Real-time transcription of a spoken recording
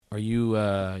Are you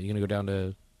going to go down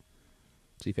to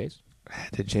see Face? I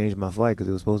had to change my flight because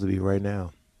it was supposed to be right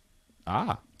now.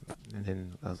 Ah. And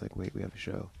then I was like, wait, we have a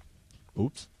show.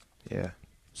 Oops. Yeah.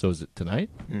 So is it tonight?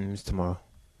 It's tomorrow.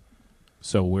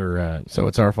 So we're... so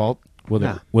it's our fault? Will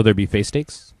there be face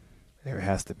steaks? There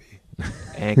has to be.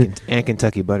 and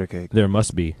Kentucky butter cake. There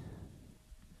must be.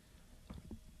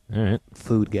 All right.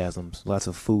 Foodgasms. Lots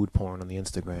of food porn on the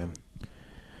Instagram.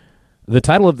 The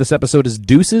title of this episode is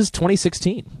Deuces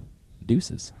 2016.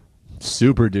 Deuces.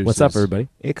 Super Deuces. What's up, everybody?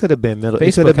 It could have been middle.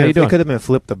 Facebook, how you doing? It could have been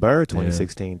Flip the Bird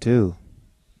 2016 too.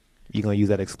 You gonna use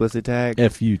that explicit tag?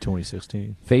 FU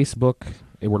 2016. Facebook.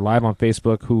 We're live on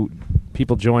Facebook. Who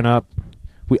people join up?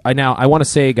 I want to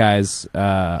say, guys,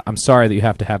 I'm sorry that you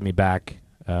have to have me back.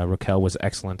 Raquel was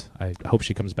excellent. I hope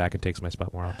she comes back and takes my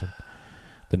spot more often.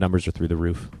 The numbers are through the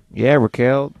roof. Yeah,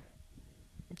 Raquel.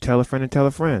 Tell a friend and tell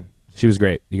a friend. She was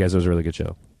great. You guys, it was a really good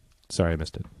show. Sorry I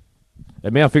missed it.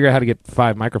 Maybe I'll figure out how to get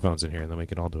 5 microphones in here, and then we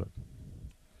can all do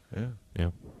it. Yeah.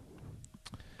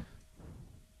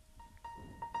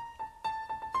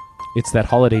 It's that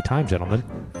holiday time, gentlemen.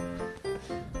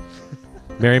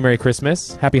 Merry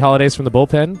Christmas. Happy holidays from the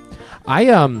bullpen.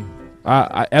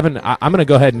 Evan, I'm going to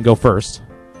go ahead and go first.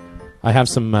 I have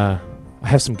some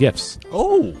gifts.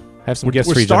 Oh. I have some gifts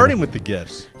for you. We're starting gentlemen. with the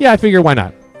gifts. Yeah, I figure why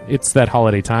not? It's that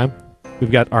holiday time.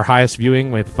 We've got our highest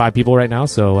viewing with 5 people right now,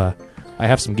 so I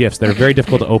have some gifts that are very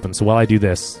difficult to open. So while I do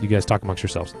this, you guys talk amongst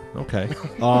yourselves. Okay.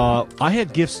 I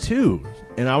had gifts too,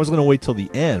 and I was going to wait till the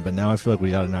end, but now I feel like we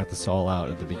got to knock this all out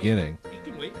at the beginning.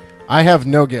 You can wait. I have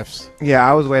no gifts. Yeah,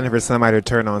 I was waiting for somebody to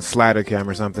turn on slider cam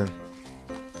or something.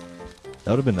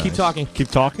 That would have been nice. Keep talking. Keep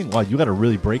talking? Wow, you got to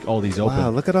really break all these open. Wow,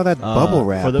 look at all that bubble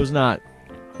wrap. For those not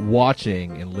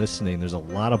watching and listening, there's a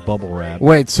lot of bubble wrap.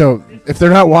 Wait, so if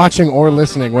they're not watching or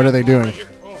listening, what are they doing?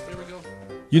 Oh, there we go.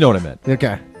 You know what I meant.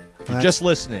 Okay. If you're just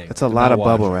listening. That's a and lot not of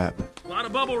bubble watching. wrap. A lot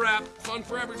of bubble wrap. Fun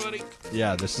for everybody.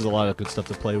 Yeah, this is a lot of good stuff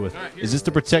to play with. All right, Is this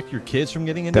to protect your kids from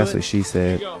getting into That's it? what she Here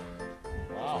said. you go.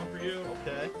 Wow. One for you.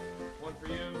 Okay. One for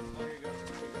you. There you go.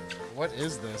 What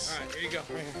is this? All right, here you go.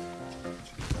 Right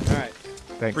here. All right.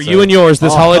 Thanks, For sir. you and yours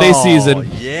this holiday season.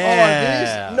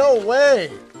 Yeah. No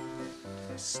way.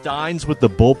 Steins with the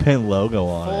bullpen logo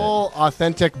on Full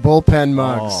authentic bullpen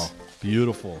mugs. Oh,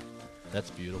 beautiful. That's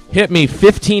beautiful. Hit me,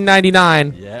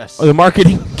 $15.99. Yes. The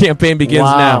marketing campaign begins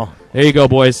Wow. now. There you go,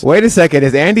 boys. Wait a second.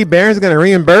 Is Andy Barron's going to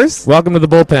reimburse? Welcome to the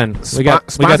bullpen. We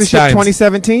got Sponsorship Steins.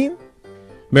 2017?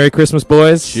 Merry Christmas,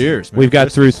 boys. Cheers. Merry We've got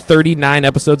Christmas. through 39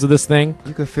 episodes of this thing.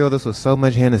 You could fill this with so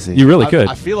much Hennessy. You really could.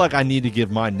 I feel like I need to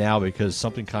give mine now because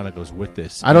something kind of goes with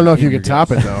this. I don't know if you In could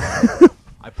top it, regards- though.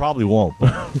 I probably won't.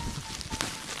 But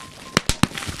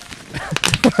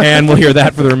And we'll hear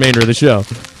that for the remainder of the show.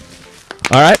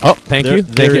 All right. Oh, thank you.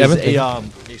 Thank there you, is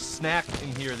Evan. a snack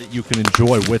in here that you can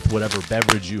enjoy with whatever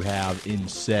beverage you have in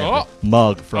said Oh.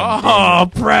 mug from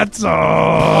pretzels.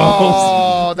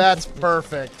 Oh, that's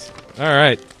perfect. All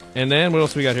right. And then what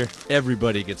else we got here?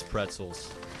 Everybody gets pretzels.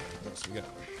 What else we got?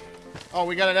 Oh,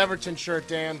 we got an Everton shirt,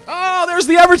 Dan. Oh, there's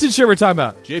the Everton shirt we're talking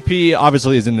about. JP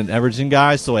obviously isn't an Everton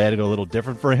guy, so I had to go a little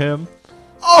different for him.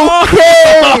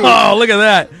 Oh, look at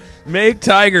that. Make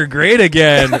Tiger great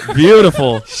again.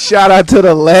 Beautiful. Shout out to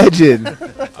the legend.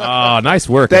 Oh, nice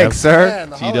work. Thanks, sir. Man,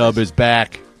 the T-Dub holidays- is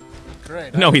back.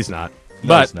 Great. No, he's not. No,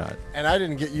 But it's not. And I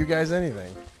didn't get you guys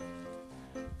anything.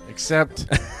 Except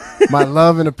my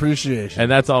love and appreciation.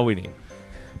 and that's all we need.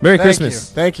 Merry Thank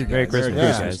Christmas. you. Thank you, guys. Merry Christmas,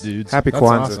 Yeah. guys. dudes. Happy That's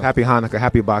Kwanzaa. awesome. Happy Hanukkah.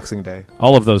 Happy Boxing Day.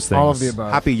 All of those things. All of the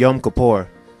above. Happy Yom Kippur.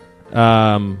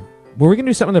 Were we going to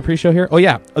do something in the pre-show here? Oh,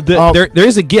 yeah. Oh. There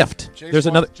is a gift. There's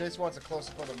another. Jace wants a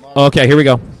close-up of the mug. Okay, here we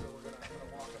go.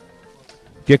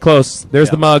 Get close. There's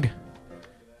the mug.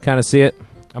 Kind of see it.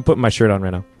 I'm putting my shirt on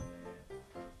right now.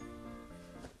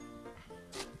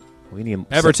 We need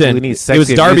Everton. We need It sexy was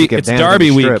Derby. music at It's Dan's on Derby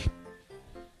the week. strip.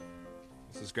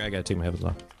 This is great. I got to take my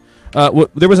headphones off.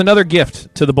 There was another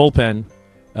gift to the bullpen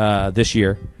this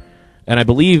year, and I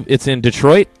believe it's in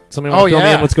Detroit. Somebody want to fill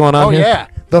me in what's going on here? Oh, yeah.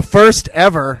 The first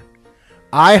ever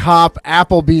IHOP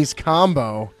Applebee's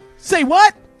combo. Say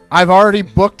what? I've already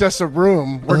booked us a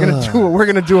room. We're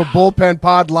gonna do a bullpen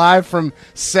pod live from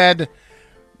said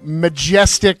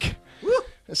majestic,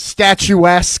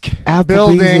 statuesque Applebee's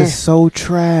building. is so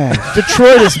trash.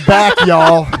 Detroit is back,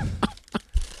 y'all.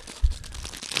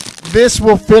 This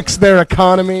will fix their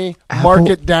economy. Mark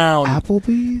it down.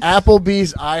 Applebee's?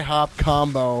 Applebee's IHOP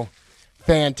combo.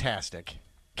 Fantastic.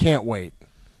 Can't wait.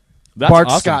 That's Bart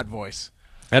awesome. Scott voice.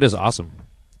 That is awesome.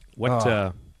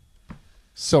 What?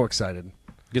 So excited.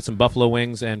 Get some buffalo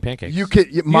wings and pancakes.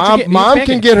 Mom can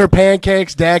pancakes. get her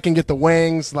pancakes. Dad can get the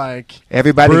wings. Like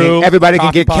Everybody Brew, can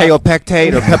coffee get pot.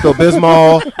 Kaopectate or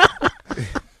Pepto-Bismol.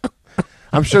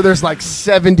 I'm sure there's like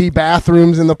 70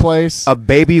 bathrooms in the place. A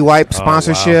baby wipe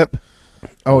sponsorship.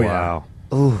 Oh, Wow.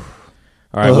 Ooh.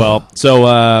 All right, well,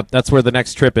 so that's where the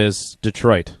next trip is,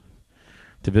 Detroit,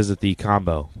 to visit the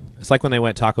combo. It's like when they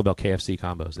went Taco Bell KFC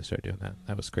combos. They started doing that.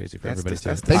 That was crazy for everybody.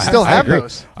 They still have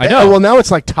those. I know. Well, now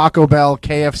it's like Taco Bell,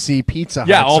 KFC, Pizza Hut.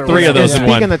 Yeah, all three of those in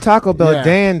one. Speaking of Taco Bell, Yeah.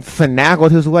 Dan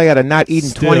finagled his way out of not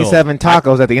eating Still. 27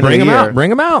 tacos at the end of Bring the them year. out. Bring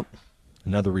them out.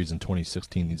 Another reason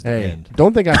 2016 needs to Hey, end.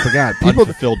 don't think I forgot. People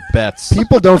Unfulfilled bets.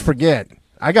 people don't forget.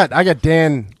 I got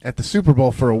Dan at the Super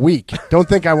Bowl for a week. Don't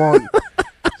think I won't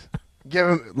give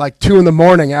him like 2 a.m.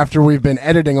 after we've been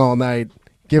editing all night.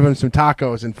 Give him some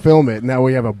tacos and film it. Now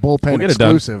we have a bullpen We'll get it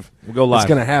done. exclusive. We'll go live. It's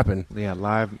going to happen. Yeah,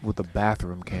 live with the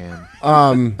bathroom can.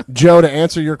 Joe, to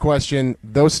answer your question,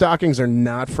 those stockings are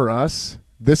not for us.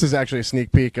 This is actually a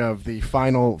sneak peek of the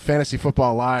final Fantasy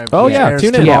Football Live. Oh, which yeah, airs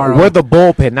tune in. tomorrow. Yeah, we're the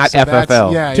bullpen, not So that's-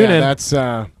 FFL. Yeah, Tune yeah, in. that's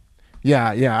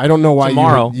yeah. I don't know why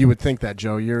Tomorrow. you would think that,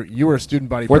 Joe. You were a student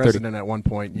body 4:30. president at one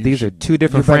point. These are two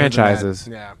different you're better than that. franchises.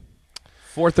 Yeah,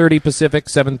 4:30 Pacific,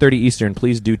 7:30 Eastern.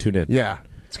 Please do tune in. yeah.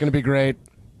 It's going to be great.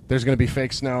 There's going to be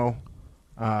fake snow,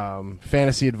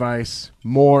 fantasy advice,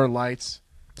 more lights,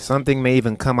 Something may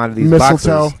even come out of these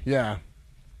mistletoe. boxes. Yeah,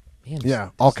 Man, yeah.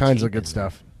 All kinds of good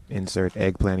stuff. Insert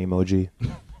eggplant emoji.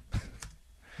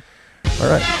 All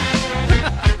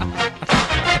right.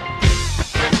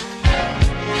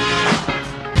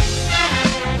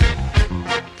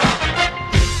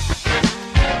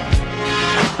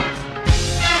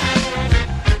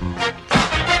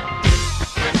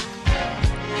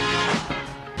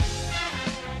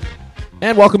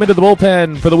 And welcome into the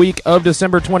bullpen for the week of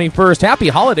December 21st. Happy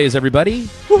holidays, everybody.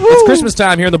 It's Christmas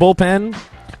time here in the bullpen.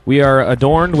 We are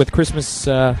adorned with Christmas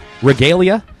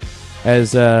regalia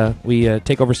as we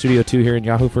take over Studio 2 here in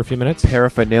Yahoo for a few minutes.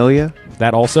 Paraphernalia.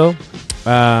 That also.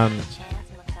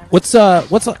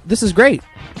 This is great.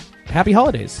 Happy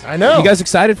holidays. I know. You guys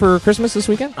excited for Christmas this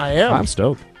weekend? I am. I'm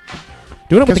stoked.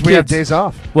 Doing it with Because the we have kids. days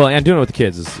off. Well, and doing it with the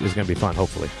kids is going to be fun,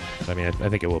 hopefully. I mean, I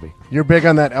think it will be. You're big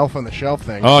on that Elf on the Shelf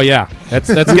thing. Oh, yeah. That's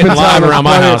We've getting been live telling around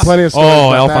my plenty- house. plenty of stories Oh,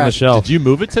 about Elf on that. the Shelf. Did you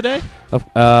move it today?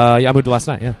 Yeah, I moved it last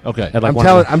night, yeah. Okay. At like I'm 1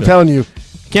 telling. a.m. I'm telling you.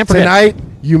 Can't forget. Tonight,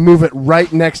 you move it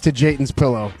right next to Jayton's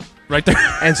pillow. Right there.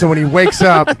 And so when he wakes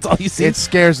up, That's all you see. it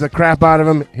scares the crap out of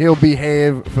him. He'll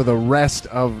behave for the rest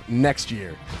of next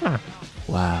year.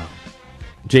 Wow.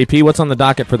 JP, what's on the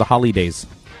docket for the holidays?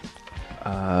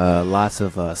 Lots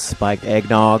of spiked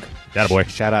eggnog. Attaboy.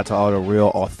 Shout out to all the real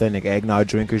authentic eggnog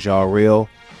drinkers. Y'all real.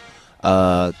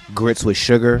 Grits with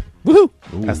sugar. Woohoo!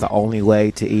 That's the only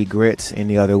way to eat grits.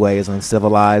 Any other way is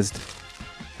uncivilized.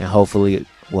 And hopefully,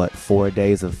 4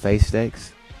 days of face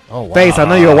steaks? Oh, wow. Face, I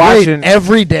know you're watching.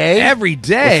 every day? Every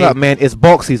day. What's up, man? It's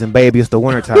bulk season, baby. It's the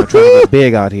wintertime. Trying to get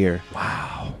big out here. Wow.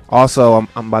 Also,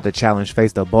 I'm about to challenge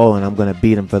Face to bowling. I'm going to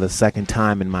beat him for the second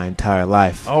time in my entire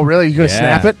life. Oh, really? You going to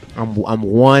Yeah. snap it? I'm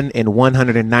 1 in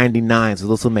 199, so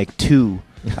this will make 2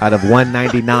 out of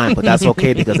 199, but that's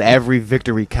okay because every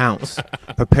victory counts.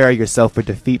 Prepare yourself for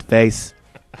defeat, Face.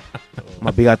 I'm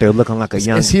gonna be out there looking like a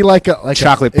young. Is he like a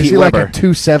chocolate Is Pete he like Weber. a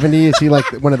 270? Is he like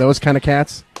one of those kind of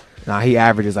cats? Nah, he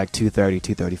averages like 230,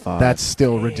 235. That's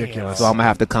still ridiculous. so I'm gonna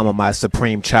have to come with my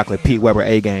supreme chocolate Pete Weber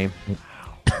A game.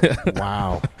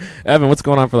 Wow. Evan, what's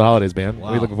going on for the holidays, man?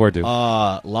 What are you looking forward to?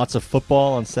 Lots of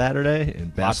football on Saturday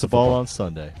and basketball football. on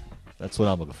Sunday. That's what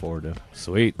I'm looking forward to.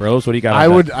 Sweet. Rose, what do you got?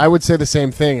 I would say the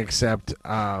same thing, except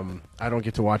I don't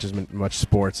get to watch as much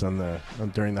sports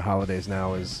during the holidays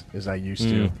now as I used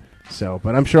to. So,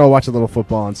 but I'm sure I'll watch a little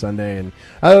football on Sunday, and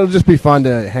it'll just be fun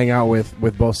to hang out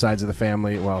with both sides of the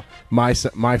family. Well, my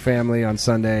family on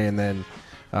Sunday, and then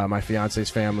my fiance's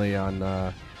family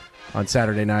on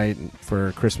Saturday night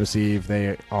for Christmas Eve.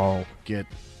 They all get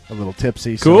a little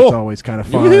tipsy, so Cool. it's always kind of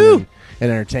fun Woohoo! and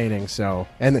entertaining. So,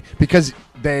 and because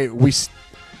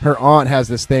her aunt has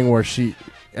this thing where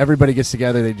everybody gets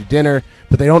together, they do dinner,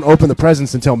 but they don't open the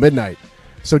presents until midnight.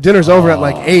 So dinner's over at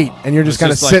like 8, and you're just It's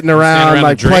kind of just like sitting standing around, around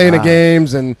like and drink. playing the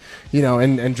games and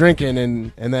and drinking,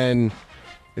 and then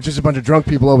it's just a bunch of drunk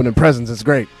people opening presents. It's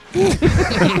great,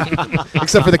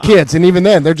 except for the kids, and even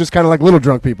then they're just kind of like little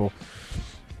drunk people.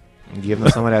 Give them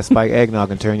some of that spiked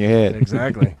eggnog and turn your head.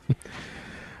 Exactly.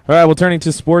 All right, well, turning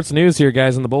to sports news here,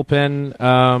 guys, in the bullpen.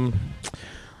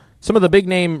 Some of the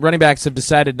big-name running backs have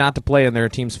decided not to play in their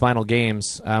team's final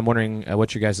games. I'm wondering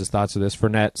what your guys' thoughts of this.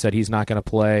 Fournette said he's not going to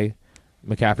play.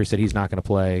 McCaffrey said he's not going to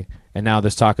play. And now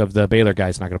this talk of the Baylor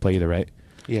guy's not going to play either, right?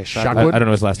 Yeah, Shockwood? I don't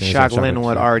know his last name. Shock Shockwood.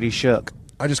 Linwood already shook.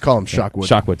 I just call him Shockwood.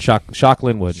 Shock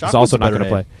Linwood is Shockwood's also a not better going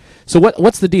to name. play. So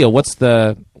what's the deal? What's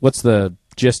the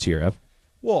gist here, Ev?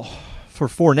 Well, for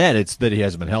Fournette, it's that he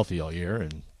hasn't been healthy all year,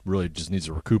 and really just needs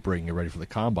to recuperate and get ready for the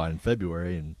combine in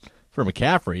February. And for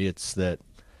McCaffrey, it's that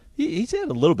he's had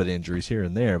a little bit of injuries here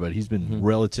and there, but he's been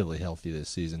relatively healthy this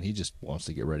season. He just wants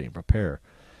to get ready and prepare.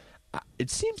 It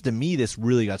seems to me this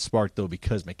really got sparked, though,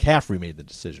 because McCaffrey made the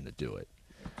decision to do it.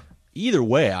 Either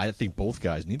way, I think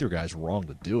neither guy's wrong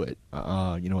to do it.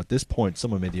 At this point,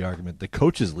 someone made the argument the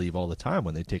coaches leave all the time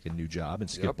when they take a new job and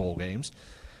skip bowl games.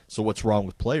 So what's wrong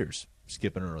with players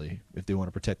skipping early if they want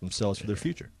to protect themselves for their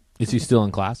future? Is he still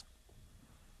in class?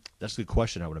 That's a good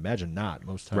question. I would imagine not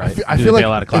most times. I Do feel they like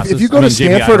bail out of classes? if you go I to mean, JB, I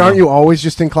don't Stanford, know. aren't you always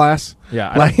just in class?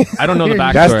 Yeah, Like- I don't know the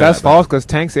backstory. That's of that, false because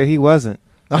Tank said he wasn't.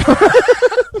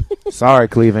 Sorry,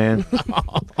 Cleveland.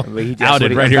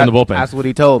 Outed right here in the bullpen. That's what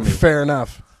he told me. Fair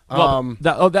enough.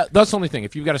 Well, that's the only thing.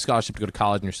 If you've got a scholarship to go to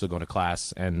college and you're still going to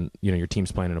class, and your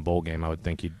team's playing in a bowl game, I would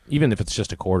think even if it's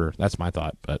just a quarter. That's my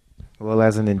thought. But Well,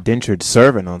 as an indentured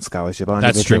servant on scholarship, I don't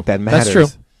That's even true. think that That's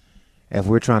matters. true. If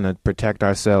we're trying to protect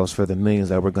ourselves for the millions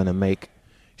that we're going to make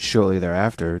shortly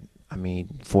thereafter, I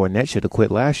mean, Fournette should have quit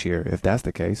last year if that's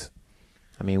the case.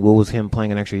 I mean, what was him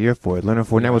playing an extra year for? Leonard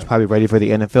Fournette was probably ready for the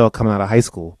NFL coming out of high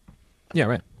school. yeah,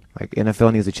 right. Like,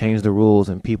 NFL needs to change the rules,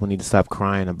 and people need to stop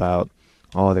crying about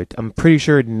all their. I'm pretty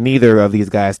sure neither of these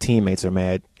guys' teammates are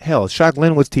mad. Hell, Shock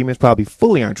Linwood's teammates probably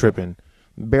fully aren't tripping.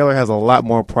 Baylor has a lot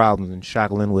more problems than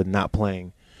Shock Linwood not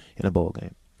playing in a bowl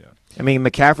game. Yeah. I mean,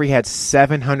 McCaffrey had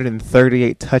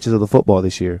 738 touches of the football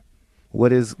this year.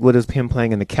 What is him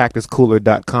playing in the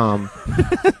CactusCooler.com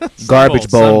garbage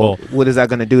Sun bowl? Bowl. What is that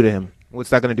going to do to him? What's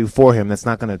that going to do for him? That's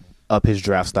not going to up his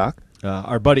draft stock.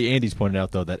 Our buddy Andy's pointed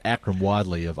out, though, that Akram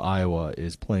Wadley of Iowa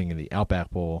is playing in the Outback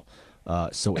Bowl.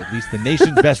 So at least the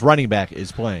nation's best running back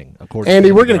is playing. According Andy,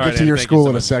 to we're going to All get right, to your thank you school so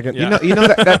in a much. second. Yeah. You know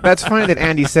that's funny that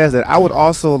Andy says that. I would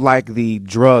also like the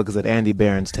drugs that Andy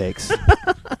Behrens takes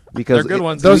because They're good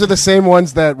ones. Those are the same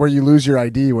ones where you lose your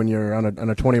ID when you're on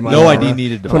a 20 mile. No an ID hour-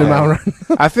 needed to 20 buy. mile run.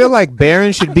 I feel like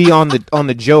Behrens should be on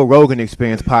the Joe Rogan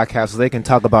Experience podcast so they can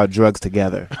talk about drugs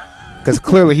together because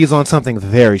clearly he's on something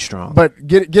very strong. But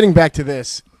getting back to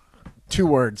this, 2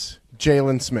 words: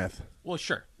 Jalen Smith. Well,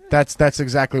 sure. That's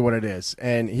exactly what it is.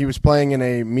 And he was playing in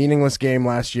a meaningless game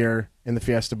last year in the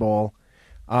Fiesta Bowl.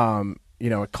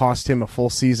 It cost him a full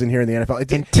season here in the NFL.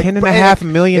 And $10.5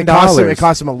 million. It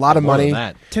cost him a lot of More money. than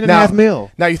that. $10.5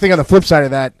 million. Now you think on the flip side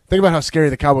of that, think about how scary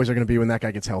the Cowboys are going to be when that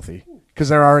guy gets healthy, because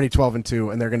they're already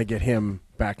 12-2, and they're going to get him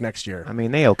back next year. I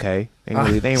mean, they okay. They ain't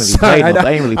really Sorry, played.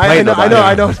 They ain't really played nobody.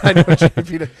 I know,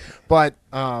 JP. But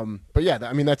yeah,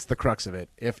 I mean that's the crux of it.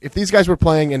 If these guys were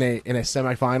playing in a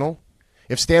semifinal,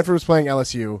 if Stanford was playing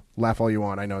LSU, laugh all you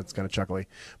want. I know it's kind of chuckly,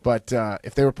 but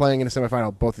if they were playing in a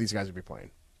semifinal, both of these guys would be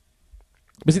playing.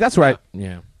 But see, that's right.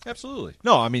 Yeah. Absolutely.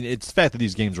 No, I mean, it's the fact that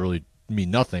these games really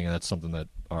mean nothing, and that's something that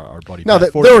our buddy No,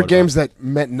 Pat Ford there were pointed games out. that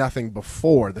meant nothing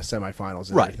before the semifinals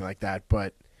and Right. everything like that,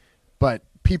 but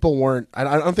people weren't. I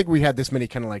don't think we had this many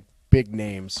kind of like big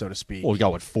names, so to speak. Well, we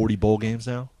got, 40 bowl games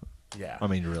now? Yeah. I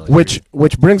mean, really.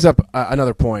 Which brings up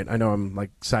another point. I know I'm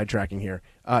like sidetracking here.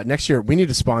 Next year, we need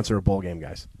to sponsor a bowl game,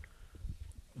 guys.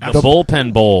 The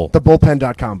Bullpen Bowl. The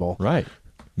Bullpen.com Bowl. Right.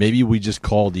 Maybe we just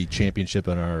call the championship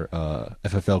in our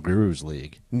FFL Gurus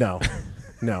League. No,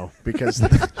 because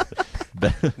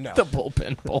The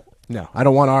Bullpen Bowl. no, I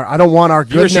don't want our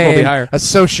good Viewership will be name higher.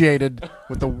 associated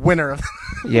with the winner of.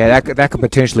 Yeah, that could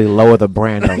potentially lower the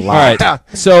brand a lot. All right. Yeah.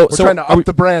 So We're trying to are up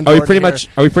the brand. Are we already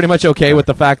pretty here. much okay with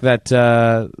the fact that?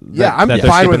 Yeah, I'm that they're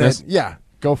fine skipping with this? it. Yeah,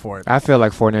 go for it. I feel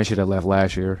like Fournette should have left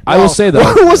last year. I will say though.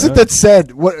 What was it that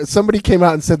said? What somebody came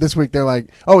out and said this week? They're like,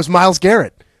 "Oh, it's Myles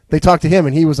Garrett." They talked to him,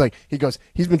 and he was like,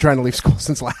 he's been trying to leave school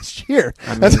since last year.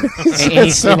 I mean, That's what he said, and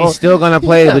he's so- still gonna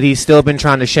play, but he's still been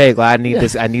trying to shake. Like,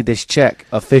 I need this check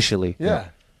officially. yeah.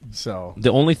 So The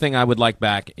only thing I would like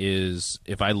back is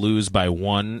if I lose by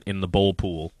 1 in the bowl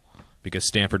pool because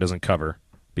Stanford doesn't cover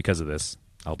because of this,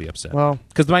 I'll be upset. well,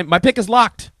 Because my pick is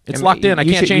locked. It's I mean, locked in. I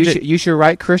you can't should- change you it. should- You should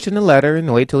write Christian a letter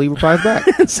and wait till he replies back.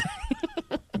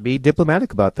 Be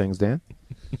diplomatic about things, Dan.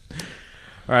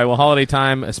 All right. Well, holiday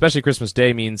time, especially Christmas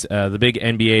Day, means the big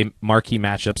NBA marquee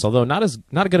matchups. Although not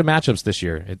good of matchups this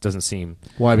year, it doesn't seem.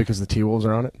 why? Because the T-Wolves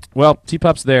are on it. Well,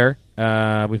 T-Pup's there.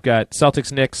 We've got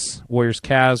Celtics, Knicks, Warriors,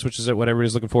 Cavs, which is what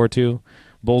everybody's looking forward to.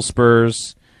 Bulls,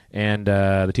 Spurs, and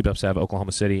the T-Pups have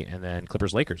Oklahoma City, and then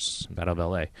Clippers, Lakers, out of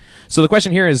LA. So the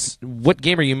question here is, what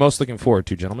game are you most looking forward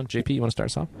to, gentlemen? JP, you want to start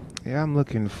us off? Yeah, I'm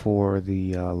looking for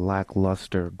the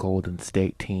lackluster Golden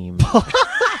State team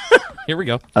Here we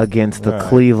go. against the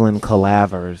Cleveland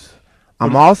Calavers.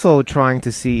 I'm also trying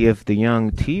to see if the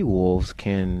young T-Wolves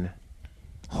can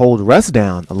hold Russ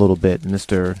down a little bit,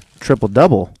 Mr.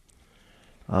 Triple-Double.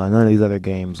 None of these other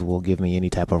games will give me any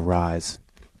type of rise.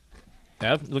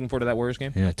 Ev, looking forward to that Warriors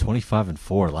game? Yeah,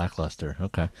 25-4, lackluster.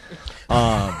 Okay.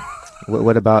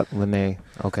 What about when they?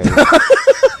 Okay,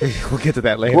 we'll get to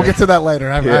that later. We'll get to that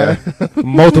later.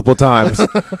 Multiple times.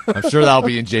 I'm sure that'll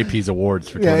be in JP's awards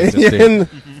for Yeah, 2016.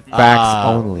 Facts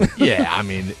only. Yeah, I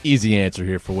mean, easy answer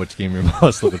here for which game you're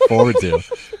most looking forward to.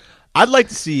 I'd like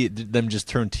to see them just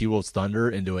turn T-Wolves Thunder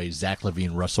into a Zach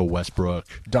LaVine, Russell Westbrook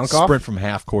Dunk-off? sprint from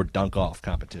half court dunk-off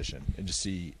competition, and just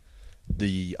see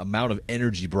the amount of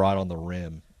energy brought on the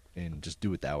rim, and just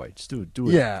do it that way. Just do it.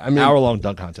 Yeah, I mean, hour-long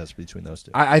dunk contest between those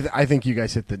two. I think you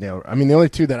guys hit the nail. I mean, the only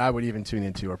two that I would even tune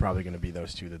into are probably going to be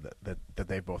those two that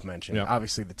they both mentioned. Yeah.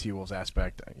 Obviously, the T-Wolves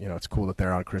aspect, it's cool that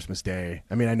they're on Christmas Day.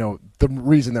 I mean, I know the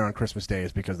reason they're on Christmas Day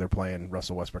is because they're playing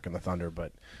Russell Westbrook and the Thunder,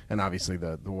 and obviously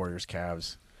the Warriors,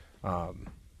 Cavs.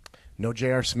 No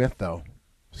J.R. Smith though,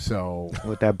 so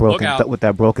With that broken out. with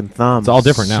that broken thumb. It's all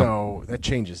different now. So that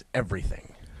changes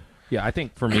everything. Yeah, I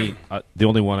think for me, the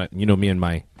only one, me and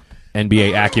my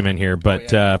NBA acumen here, but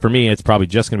for me, it's probably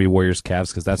just going to be Warriors Cavs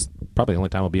because that's probably the only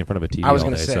time I'll be in front of a TV I was all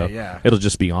gonna day. say, So yeah. it'll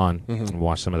just be on and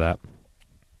watch some of that.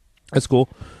 That's cool.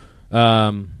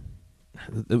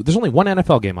 There's only one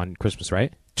NFL game on Christmas,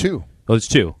 right? Two. Oh, it's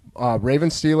two.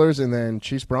 Ravens Steelers and then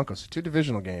Chiefs Broncos. Two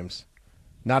divisional games,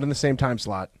 not in the same time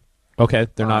slot. Okay,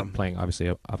 they're not playing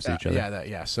opposite each other.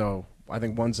 Yeah. So I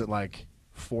think one's at like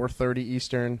 4:30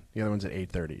 Eastern, the other one's at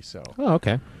 8:30. So Oh,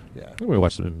 okay. yeah. We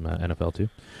watch some NFL too.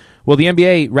 Well, the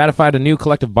NBA ratified a new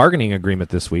collective bargaining agreement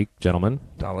this week, gentlemen.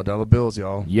 Dollar bills,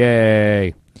 y'all.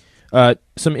 Yay!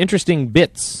 Some interesting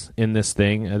bits in this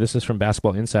thing. This is from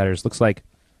Basketball Insiders. Looks like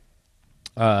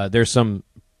there's some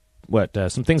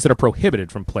things that are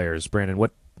prohibited from players. Brandon,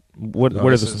 what are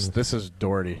this? This is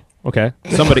Doherty. Okay,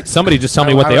 somebody just tell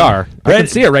me what they I- are. I can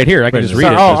see it right here. I can just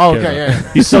read it. Oh, okay,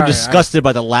 yeah. He's so Sorry, disgusted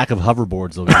by the lack of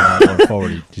hoverboards that we have going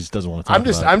forward. He just doesn't want to talk I'm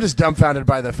about it. I'm just dumbfounded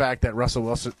by the fact that Russell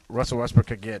Westbrook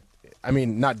could get. I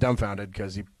mean, not dumbfounded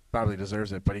because he probably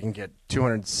deserves it, but he can get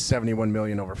 $271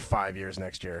 million over 5 years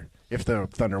next year if the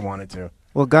Thunder wanted to.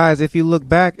 Well, guys, if you look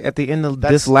back at the end of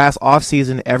this last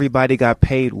offseason, everybody got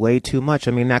paid way too much.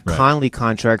 I mean, that Right. Conley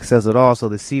contract says it all. So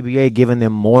the CBA giving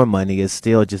them more money is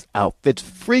still just it's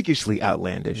freakishly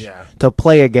outlandish Yeah. to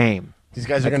play a game. These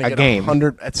guys are going to A get game.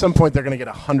 100. At some point, they're going to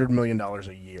get $100 million a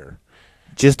year.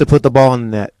 Just to put the ball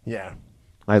in the net. Yeah,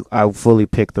 Like, I fully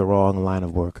picked the wrong line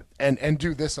of work. and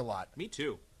do this a lot. Me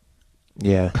too.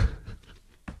 Yeah.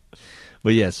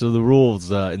 But yeah, so the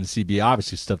rules in the CBA,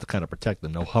 obviously stuff to kind of protect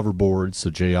them. No hoverboards, so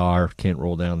JR can't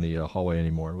roll down the hallway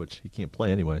anymore, which he can't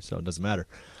play anyway, so it doesn't matter.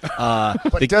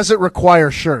 But does it require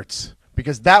shirts?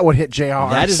 Because that would hit J.R.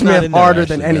 That is Smith not in there, harder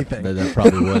actually. than anything. That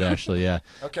probably would, actually, yeah.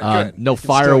 Okay, good. No You can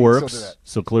still fireworks, do that.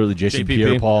 so clearly Jason JPP.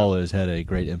 Pierre-Paul has had a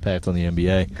great impact on the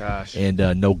NBA. Gosh. And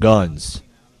no guns,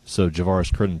 so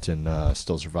Javaris Crittenton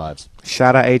still survives.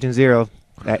 Shout out Agent Zero.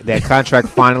 That contract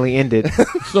finally ended.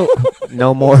 So,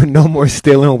 No more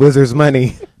stealing Wizards'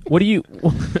 money. what do you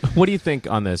think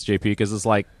on this, JP? Because it's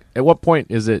like, at what point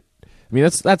is it? I mean,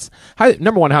 that's how,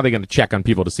 number one. How are they going to check on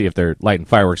people to see if they're lighting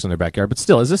fireworks in their backyard? But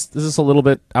still, is this a little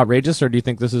bit outrageous, or do you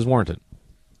think this is warranted?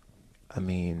 I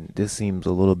mean, this seems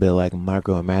a little bit like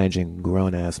micromanaging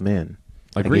grown-ass men.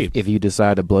 Like, Agreed. if you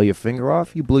decide to blow your finger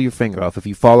off, you blow your finger off. If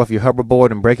you fall off your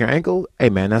hoverboard and break your ankle, hey,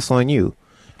 man, that's on you.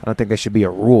 I don't think that should be a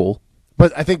rule.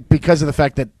 But I think because of the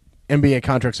fact that NBA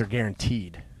contracts are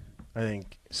guaranteed, I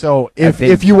think so. I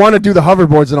think- If you want to do the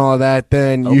hoverboards and all of that,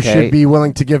 then you Okay. should be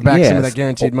willing to give back some of Yes, that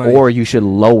guaranteed money. Or you should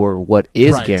lower what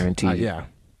is Right. guaranteed. Yeah,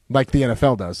 like the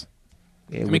NFL does.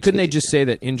 Yeah, I mean, which- couldn't they just say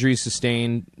that injuries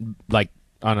sustained, like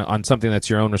on something that's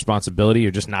your own responsibility,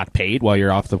 you're just not paid while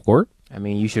you're off the court? I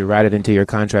mean, you should write it into your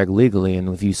contract legally, and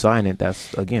if you sign it,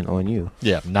 that's, again, on you.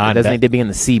 Yeah, It doesn't need to be in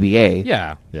the CBA.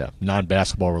 Yeah.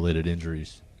 non-basketball related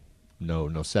injuries, no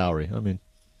salary. I mean,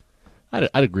 I'd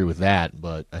agree with that,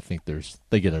 but I think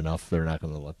they get enough. They're not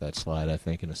going to let that slide, I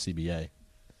think, in a CBA.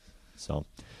 So,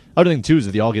 other thing, too, is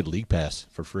that they all get League Pass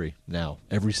for free now.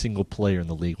 Every single player in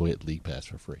the league will get League Pass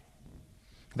for free.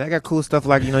 They got cool stuff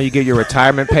like, you get your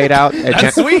retirement paid out.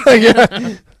 That's sweet.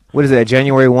 What is it? At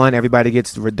January 1, everybody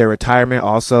gets their retirement.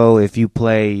 Also, if you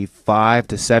play 5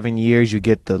 to 7 years, you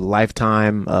get the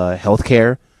lifetime health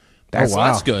care. Well,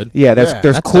 that's good. Yeah, Yeah, there's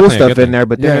that's cool definitely a stuff good in thing. there,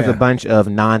 but then Yeah, there's yeah. a bunch of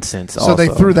nonsense So also. they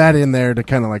threw that in there to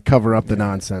kind of like cover up the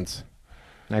nonsense.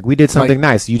 Like, we did something Like,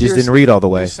 nice. You just here's- didn't read all the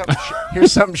way.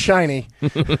 Here's something shiny.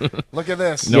 Look at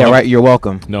this. No. Yeah, right. You're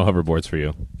welcome. No hoverboards for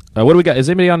you. What do we got? Is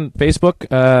anybody on Facebook?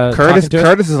 Curtis talking to us?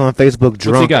 Curtis is on Facebook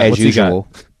drunk got? as What's he got? usual.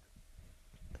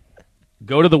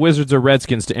 Go to the Wizards or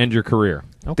Redskins to end your career.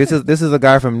 Okay. This is a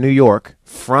guy from New York,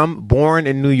 born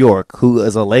in New York, who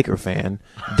is a Laker fan,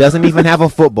 doesn't even have a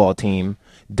football team,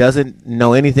 doesn't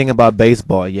know anything about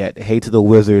baseball yet, hates the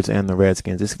Wizards and the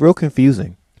Redskins. It's real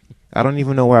confusing. I don't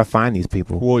even know where I find these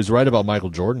people. Well, he's right about Michael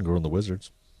Jordan going to the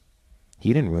Wizards.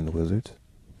 He didn't ruin the Wizards.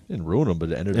 Didn't ruin him,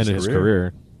 but it ended His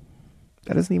career.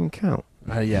 That doesn't even count.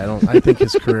 I think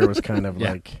his career was kind of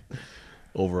like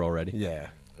over already. Yeah.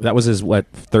 That was his,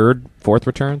 fourth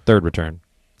return? Third return.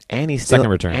 And he's still,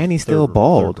 Second return. And he's still Third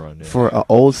bald run, yeah. for an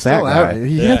old fat guy.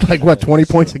 He had 20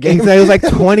 points a game. He was like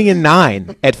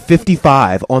 20-9 at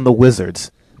 55 on the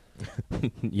Wizards.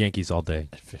 Yankees all day.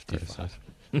 55.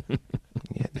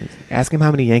 Yeah. Ask him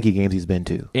how many Yankee games he's been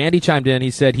to. Andy chimed in.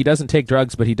 He said he doesn't take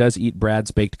drugs, but he does eat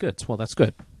Brad's baked goods. Well, that's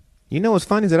good. You know what's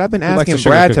funny is that I've been He likes asking the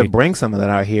sugar Brad to cookie. bring some of that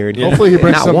out here. Yeah. Hopefully he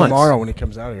brings Not some once. tomorrow when he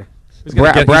comes out here.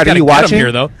 Brad, are you watching? Him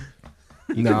here, though.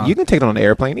 You can take it on the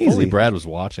airplane easy. Only Brad was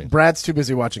watching. Brad's too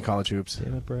busy watching college hoops.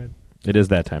 Brad. It is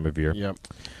that time of year. Yep.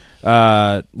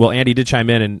 Well, Andy did chime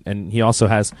in, and he also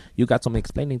has, you got some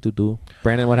explaining to do.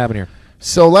 Brandon, what happened here?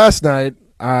 So last night,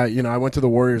 I went to the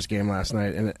Warriors game last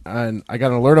night, and I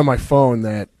got an alert on my phone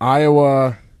that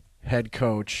Iowa head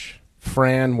coach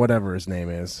Fran, whatever his name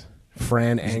is,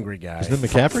 Fran Angry Guy, Isn't it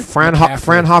McCaffrey? Fran Hawkeye.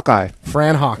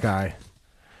 Fran Hawkeye,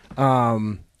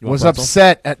 was pretzel?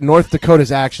 upset at North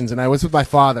Dakota's actions, and I was with my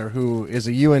father, who is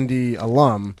a UND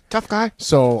alum. Tough guy.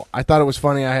 So I thought it was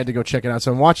funny. I had to go check it out.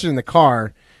 So I'm watching in the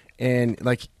car, and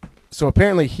so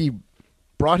apparently he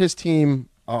brought his team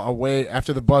away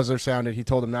after the buzzer sounded. He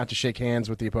told them not to shake hands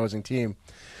with the opposing team.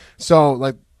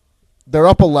 So they're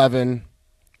up 11.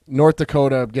 North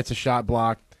Dakota gets a shot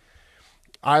blocked.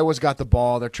 Iowa's got the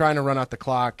ball. They're trying to run out the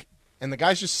clock, and the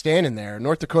guy's just standing there.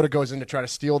 North Dakota goes in to try to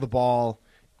steal the ball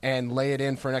and lay it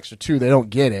in for an extra 2. They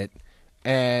don't get it,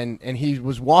 and he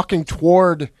was walking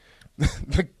toward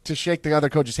to shake the other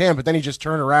coach's hand, but then he just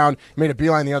turned around, made a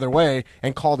beeline the other way,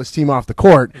 and called his team off the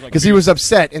court because he was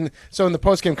upset. And so in the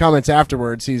postgame comments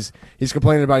afterwards, he's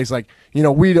complaining about. He's like,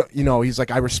 he's like,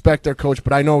 I respect their coach,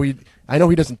 but I know he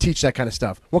doesn't teach that kind of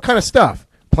stuff. What kind of stuff?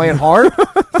 Playing hard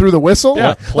through the whistle?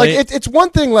 Yeah, it's one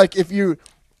thing. Like if you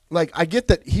I get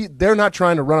that they're not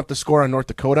trying to run up the score on North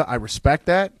Dakota. I respect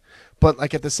that, but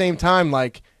at the same time,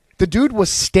 the dude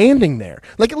was standing there.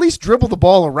 At least dribble the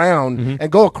ball around and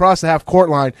go across the half court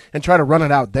line and try to run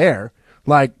it out there.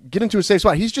 Get into a safe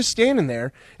spot. He's just standing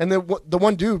there, and then the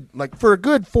one dude, for a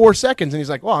good 4 seconds, and he's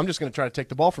like, "Well, I'm just going to try to take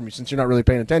the ball from you since you're not really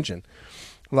paying attention."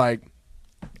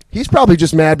 He's probably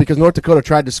just mad because North Dakota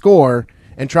tried to score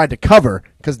and tried to cover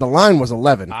because the line was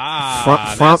 11.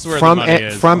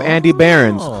 From Andy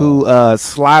Behrens, who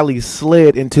slyly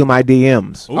slid into my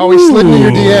DMs. Oh, he slid into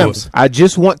your DMs. I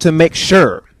just want to make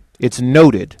sure it's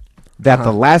noted that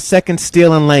the last second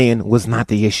steal and laying was not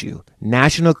the issue.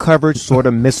 National coverage sort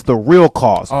of missed the real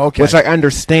cause, which I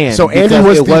understand. So Andy because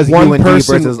was it was the one UND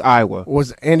person versus Iowa.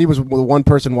 Andy was the one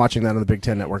person watching that on the Big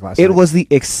Ten Network last night. It was the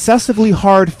excessively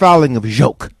hard fouling of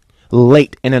Joke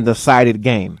late in a decided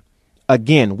game.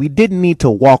 Again, we didn't need to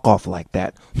walk off like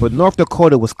that, but North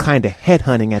Dakota was kind of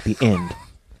headhunting at the end.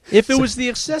 If it was the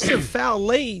excessive foul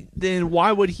late, then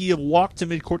why would he have walked to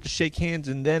midcourt to shake hands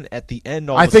and then at the end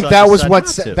all I of a think sudden that was decide what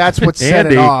not to? that's what set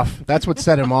Andy. it off. That's what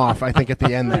set him off. I think at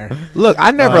the end there. Look,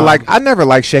 I never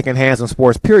like shaking hands in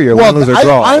sports. Period. Well, Win, lose, or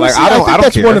draw. honestly, I don't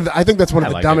that's care. I think that's one of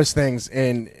the like dumbest things.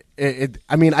 And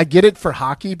I mean, I get it for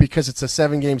hockey because it's a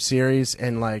 7-game series,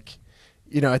 and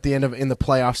at the end of in the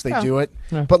playoffs they do it.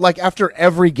 Yeah. But after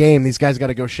every game, these guys got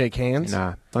to go shake hands.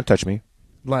 Nah, don't touch me.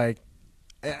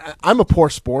 I'm a poor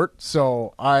sport,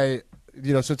 so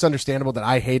so it's understandable that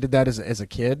I hated that as a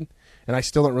kid, and I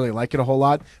still don't really like it a whole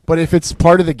lot. But if it's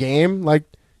part of the game,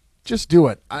 just do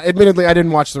it. Admittedly, I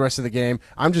didn't watch the rest of the game.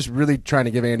 I'm just really trying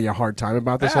to give Andy a hard time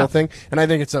about this whole thing, and I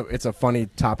think it's a funny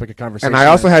topic of conversation. And I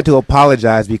also had to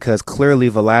apologize because clearly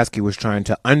Velasquez was trying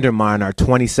to undermine our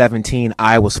 2017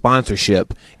 Iowa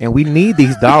sponsorship, and we need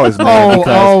these dollars, man.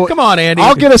 because Come on, Andy.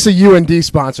 I'll get us a UND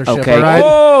sponsorship. Okay. All right.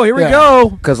 Oh, here we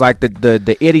go. Because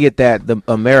the idiot that the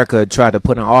America tried to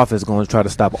put in office going to try to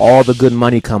stop all the good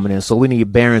money coming in. So we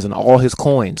need Barons and all his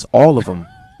coins, all of them,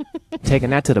 taking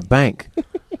that to the bank.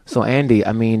 So Andy,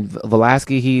 I mean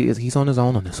Velasquez, he's on his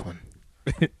own on this one.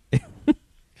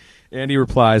 Andy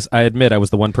replies, I admit I was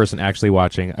the one person actually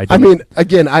watching. I mean,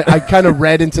 again, I kind of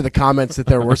read into the comments that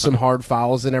there were some hard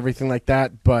fouls and everything like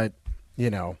that, but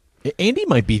Andy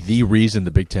might be the reason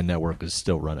the Big Ten Network is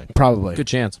still running. probably good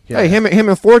chance. Yeah. Hey, him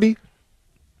and 40.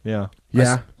 Yeah.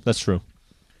 Yeah. That's true.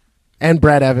 And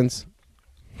Brad Evans,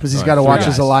 because he's got to watch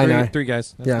his Illini. Three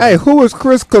guys. Yeah. Hey, who is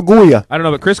Chris Kaguya? I don't know,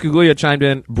 but Chris Gugulia chimed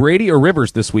in, Brady or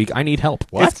Rivers this week? I need help.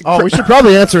 What? Oh, we should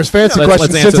probably answer his fancy Let's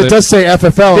question answer since it does say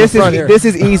FFL This in front here. is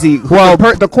easy. Well,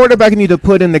 the quarterback you need to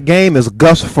put in the game is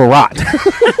Gus Frerotte.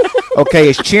 Okay,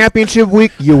 it's championship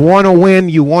week. You want to win.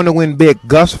 You want to win big.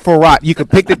 Gus Frerotte. You can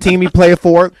pick the team you play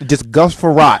for. Just Gus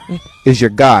Frerotte is your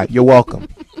guy. You're welcome.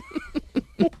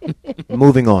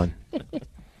 Moving on.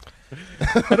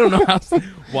 I don't know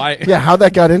why. Yeah, how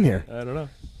that got in here. I don't know.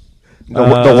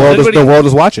 The world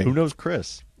is watching. Who knows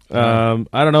Chris? I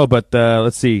don't know, but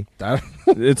let's see.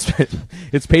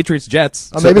 It's Patriots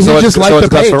Jets. Maybe he just liked the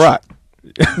Gus page.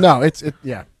 Frerotte. No,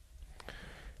 yeah.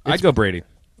 I'd go Brady.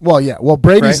 Well, yeah. Well,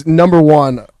 Brady's Right? number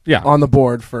one Yeah. on the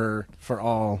board for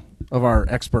all of our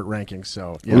expert rankings.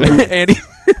 So, yeah.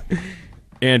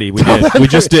 Andy, we did. We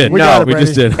just did. We got it, we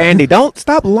just did. Andy, don't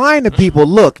stop lying to people.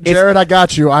 Look, it's Jared, I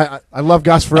got you. I love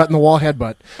Gus Frerotte in the wall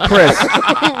headbutt.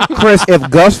 Chris, if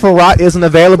Gus Frerotte isn't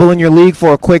available in your league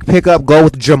for a quick pickup, go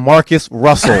with Jamarcus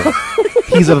Russell.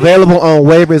 He's available on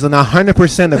waivers in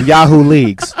 100% of Yahoo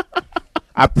leagues.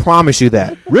 I promise you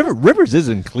that. Rivers is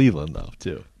in Cleveland though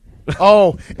too.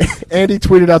 Oh, Andy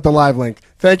tweeted out the live link.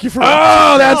 Thank you for.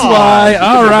 Oh, that's why.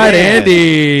 All right, man.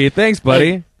 Andy. Thanks,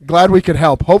 buddy. Hey, glad we could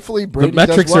help. Hopefully, Brady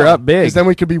metrics does well, are up big. because then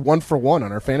we could be 1 for 1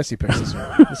 on our fantasy picks this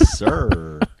year.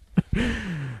 Sir. All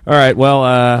right. Well,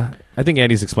 I think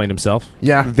Andy's explained himself.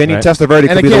 Yeah. Vinny Right. Testaverde And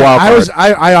could be the again, wild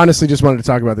card. I honestly just wanted to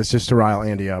talk about this just to rile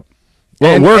Andy up.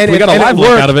 Well, it worked. We got a and live it link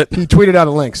worked. out of it. He tweeted out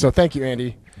a link, so thank you,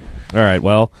 Andy. All right.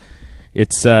 Well,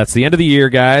 it's the end of the year,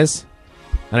 guys,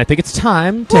 and I think it's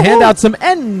time to hand out some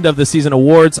end of the season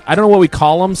awards. I don't know what we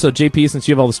call them. So, JP, since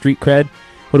you have all the street cred,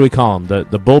 what do we call them?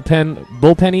 The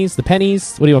bullpennies, the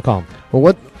pennies. What do you call them? Well,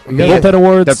 what? The bullpen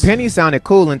awards. The penny sounded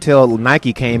cool until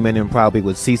Nike came in and probably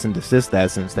would cease and desist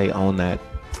that since they own that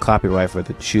copyright for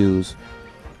the shoes.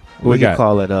 What we do you got?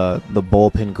 call it? The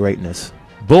Bullpen Greatness.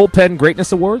 Bullpen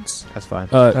Greatness Awards. That's fine.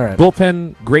 right.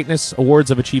 Bullpen Greatness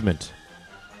Awards of Achievement.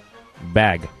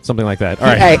 Bag, something like that. All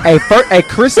right. Hey,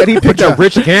 Chris said he picked up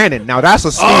Rich Gannon. Now that's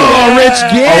a steal. Oh, Rich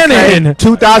Gannon. Okay,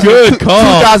 2002, Good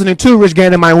call. 2002, Rich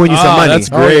Gannon might win you some money. That's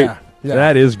great. Oh, yeah.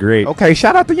 That is great. Okay,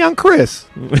 shout out to young Chris.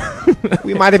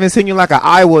 We might even send you like an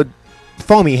Iowa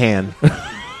foamy hand.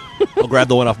 I'll grab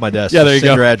the one off my desk. Yeah, there you Send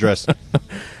go. your address.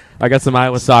 I got some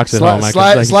Iowa socks at home. I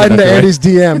can Slide send into that to you. Andy's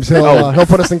DMs. He'll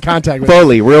put us in contact with you.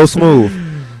 Fully, real smooth.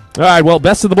 All right, well,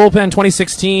 Best of the Bullpen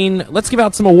 2016. Let's give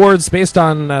out some awards based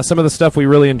on some of the stuff we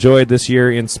really enjoyed this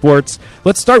year in sports.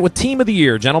 Let's start with Team of the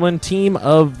Year, gentlemen. Team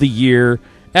of the Year.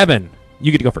 Evan,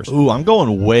 you get to go first. Ooh, I'm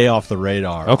going way off the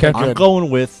radar. Okay. I'm Good. going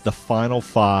with the Final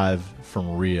Five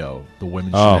from Rio, the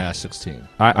women's gymnastics team.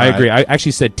 I All right? agree. I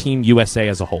actually said Team USA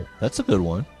as a whole. That's a good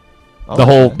one. I The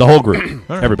like whole group.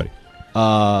 All right. Everybody.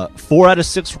 that. 4 out of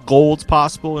 6 golds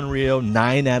possible in Rio.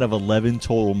 9 out of 11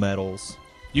 total medals.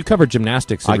 You covered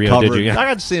gymnastics in I Rio, covered. did you? Yeah. I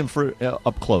got to see him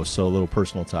up close, so a little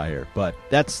personal tie here. But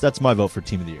that's my vote for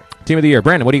Team of the Year. Team of the Year.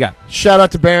 Brandon, what do you got? Shout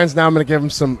out to Barons. Now I'm going to give him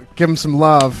some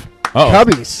love. Uh-oh.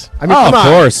 Cubbies. I mean, Oh, come of on.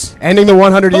 course. Ending the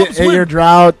 108-year Cubs win.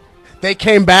 drought. They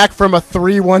came back from a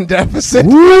 3-1 deficit.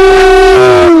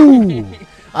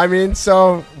 I mean,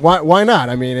 so why not?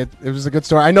 I mean, it was a good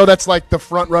story. I know that's like the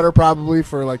front runner probably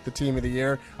for like the Team of the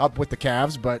Year up with the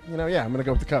Cavs, but yeah, I'm going to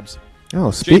go with the Cubs. Oh,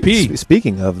 JP.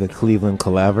 Speaking of the Cleveland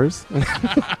Calavers,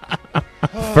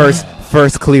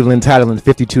 first Cleveland title in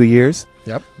 52 years.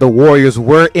 Yep. The Warriors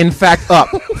were in fact up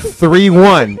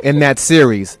 3-1 in that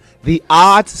series. The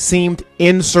odds seemed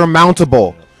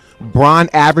insurmountable. Bron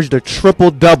averaged a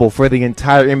triple-double for the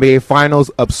entire NBA Finals.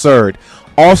 Absurd.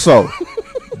 Also,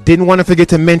 didn't want to forget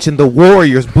to mention the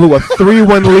Warriors blew a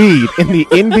 3-1 lead in the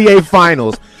NBA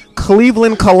Finals.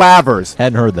 Cleveland Calavers,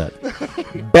 Hadn't heard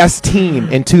that. best team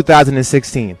in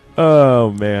 2016.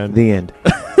 Oh, man. The end.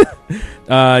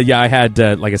 Yeah, I had,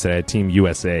 like I said, I had Team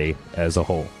USA as a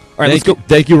whole. All right, let's go.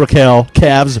 Thank you, Raquel.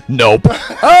 Cavs, nope.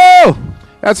 Oh!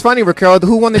 That's funny, Raquel.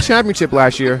 Who won the championship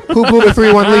last year? Who blew the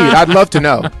 3-1 lead? I'd love to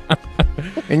know.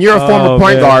 And you're a former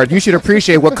point man. guard. You should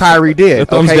appreciate what Kyrie did. A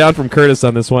thumbs Okay? down from Curtis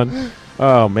on this one.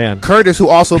 Oh, man. Curtis, who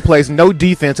also plays no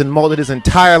defense and molded his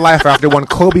entire life after one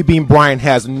Kobe Bean Bryant,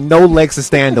 has no legs to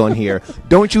stand on here.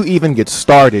 Don't you even get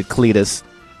started, Cletus.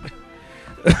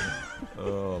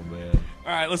 Oh, man.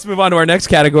 All right, let's move on to our next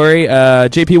category.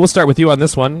 JP, we'll start with you on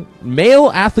this one.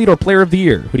 Male athlete or player of the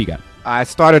year. Who do you got?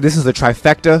 This is a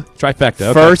trifecta. Trifecta.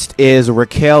 Okay. First is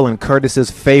Raquel and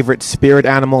Curtis's favorite spirit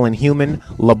animal and human,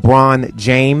 LeBron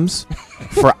James,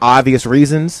 for obvious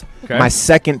reasons. Okay. My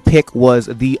second pick was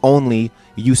the only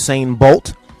Usain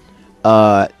Bolt.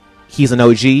 He's an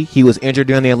OG. He was injured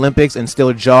during the Olympics and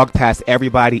still jogged past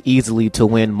everybody easily to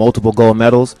win multiple gold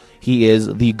medals. He is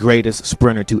the greatest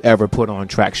sprinter to ever put on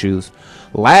track shoes.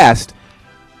 Last,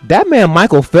 that man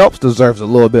Michael Phelps deserves a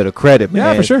little bit of credit, man.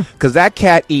 Yeah, for sure. Because that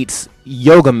cat eats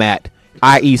yoga mat,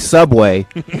 i.e. Subway,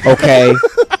 okay,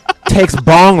 takes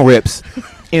bong rips,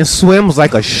 and swims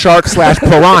like a shark /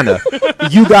 piranha.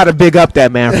 You got to big up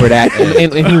that man for that,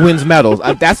 and he wins medals.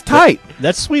 That's tight.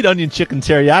 That sweet onion chicken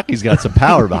teriyaki's got some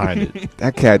power behind it.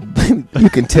 That cat, you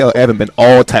can tell Evan been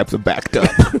all types of backed up.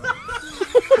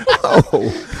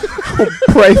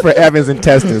 Pray for Evan's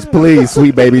intestines, please,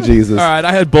 sweet baby Jesus. All right,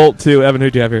 I had Bolt too. Evan,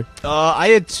 who'd you have here? I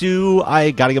had 2.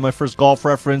 I got to get my first golf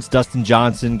reference. Dustin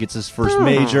Johnson gets his first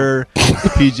major.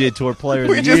 PGA Tour Player of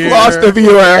the We Year. just lost a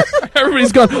viewer.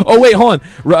 Everybody's gone. Oh wait, hold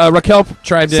on. Raquel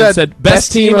chimed in and said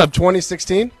best team of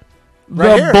 2016. the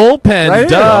Right here. bullpen. Right here.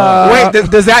 Duh.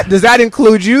 Wait, does that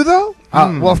include you though?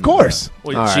 Well, of course.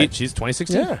 Wait, All right. she's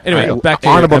 2016. Yeah. Anyway, All right, back to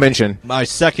honorable you. mention. My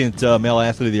second male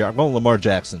athlete of the year. I'm going Lamar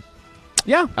Jackson.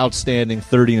 Yeah. Outstanding,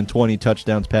 30 and 20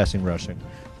 touchdowns, passing, rushing.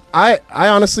 I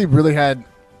honestly really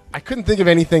I couldn't think of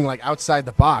anything like outside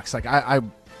the box. Like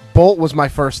Bolt was my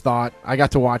first thought. I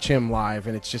got to watch him live,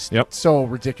 and it's just so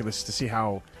ridiculous to see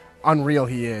how unreal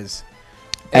he is.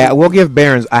 We'll give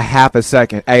Barons a half a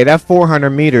second. Hey, that 400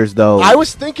 meters though. I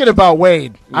was thinking about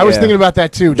Wade. I was Yeah. thinking about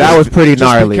that too. That was pretty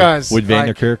gnarly. Because, With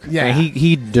Vanderkirk? yeah, and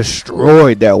he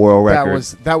destroyed that world record.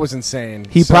 that was insane.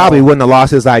 He So, probably wouldn't have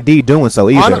lost his ID doing so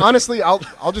either. honestly, I'll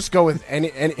just go with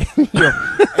any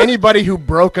anybody who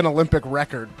broke an Olympic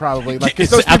record probably. Like 'cause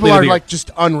those Athlete people of are the year. like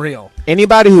just unreal.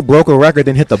 Anybody who broke a record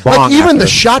then hit the bong. Like even after. the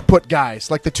shot put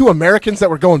guys, like the 2 Americans that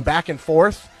were going back and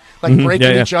forth, like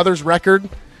breaking yeah. each other's record.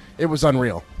 It was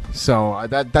unreal. So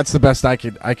that's the best I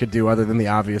could do, other than the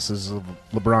obviouses of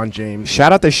LeBron James.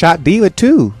 Shout out to Shot Diva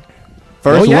too.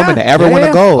 First Oh, yeah. woman to ever Yeah, win yeah.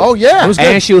 a gold. Oh yeah, That was good.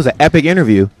 And she was an epic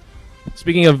interview.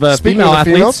 Speaking of Speaking female of the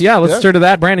athletes, females, yeah, let's yeah. turn to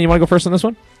that. Brandon, you want to go first on this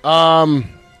one?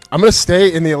 I'm gonna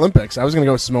stay in the Olympics. I was gonna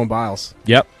go with Simone Biles.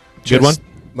 Yep. Good one.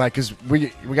 Like, cause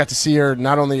we got to see her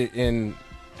not only in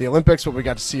the Olympics, but we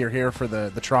got to see her here for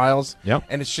the trials. Yep.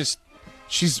 And it's just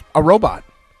she's a robot.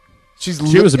 She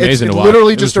was amazing it's to watch.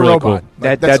 literally It just was a really robot. cool.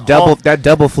 Like, That that's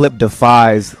double flip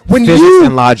defies When physics you-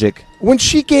 and logic, when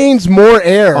she gains more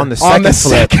air On the second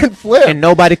flip. flip, and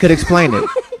nobody could explain it.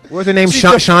 What's her name? She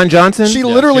Sean Johnson. she Yeah,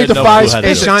 literally she had no defies clue how to And do it.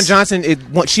 physics. Sean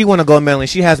Johnson, she won a gold medal, and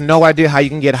she has no idea how you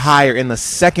can get higher in the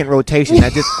second rotation.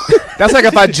 That's like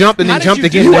if I jumped and then jumped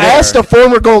again. You in midair. asked a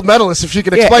former gold medalist if she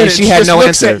could Yeah, explain and it. she had just no looks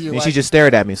answer, at you and like- she just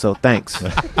stared at me. So thanks.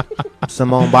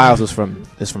 Simone Biles is from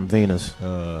Venus.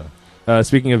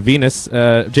 Speaking of Venus,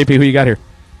 JP, who you got here?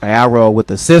 I roll with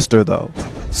the sister though,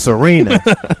 Serena.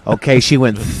 Okay, she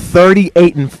went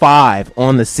 38-5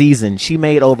 on the season. She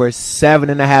made over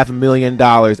 $7.5 million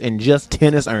in just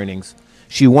tennis earnings.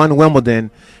 She won Wimbledon,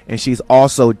 and she's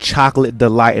also chocolate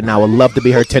delight. And I would love to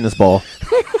be her tennis ball.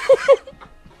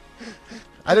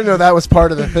 I didn't know that was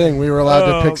part of the thing. We were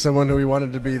allowed to pick someone who we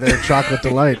wanted to be their chocolate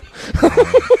delight.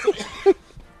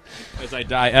 As I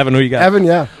die, Evan, who you got? Evan,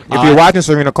 yeah. If you're watching,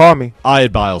 Serena, call me. I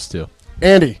had Biles too.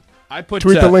 Andy, I put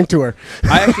tweet the link to her.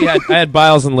 I actually had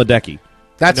Biles and Ledecky.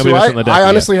 That's Nobody who was on the deck I yet.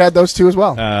 honestly had those two as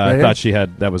well. Right I here. thought she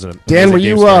had that was a Dan, amazing were game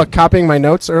you story. copying my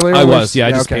notes earlier? I was, yeah.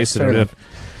 I just okay, pasted fair it. enough.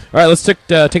 All right, let's take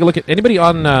a look at anybody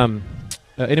on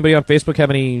Facebook have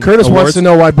any Curtis awards? wants to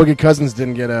know why Boogie Cousins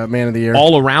didn't get a Man of the Year.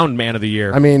 all around man of the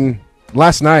year. I mean,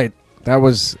 last night that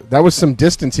was some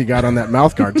distance he got on that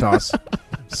mouth guard toss.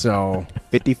 So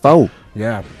 54.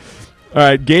 yeah, All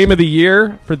right, game of the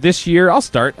year for this year. I'll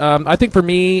start. I think for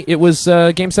me, it was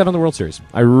Game 7 of the World Series.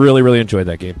 I really, really enjoyed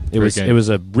that game. Great game. It was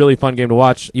a really fun game to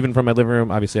watch, even from my living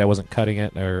room. Obviously, I wasn't cutting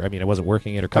it, I wasn't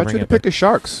working it or Thought you covering would it. have picked the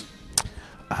Sharks.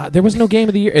 There was no game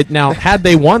of the year. Now, had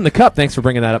they won the cup, thanks for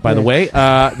bringing that up, by the way,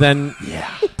 then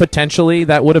potentially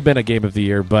that would have been a game of the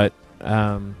year. But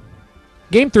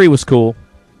Game 3 was cool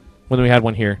when we had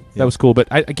one here. That was cool. But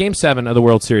Game 7 of the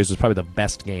World Series was probably the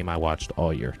best game I watched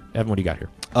all year. Evan, what do you got here?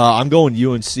 I'm going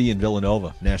UNC and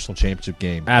Villanova national championship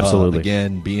game. Absolutely.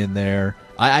 Again, being there.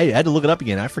 I had to look it up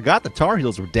again. I forgot the Tar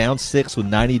Heels were down 6 with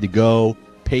 90 to go.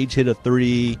 Page hit a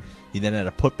 3. He then had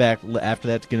a putback after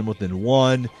that to get him within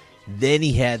 1. Then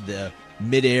he had the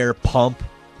midair pump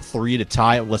 3 to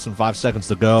tie it with less than 5 seconds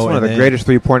to go. It's one of and the then- greatest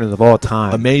three-pointers of all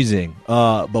time. Amazing.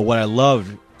 But what I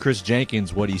loved, Chris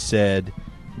Jenkins, what he said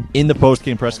in the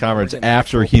post-game press conference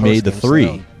after he made the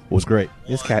 3 was great.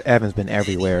 This cat Evan's been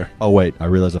everywhere. Oh, wait. I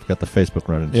realized I've got the Facebook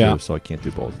running, Yeah. too, so I can't do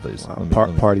both of these.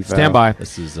 Party foul. Stand by.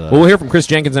 This is, Well, we'll hear from Chris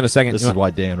Jenkins in a second. this You is want- why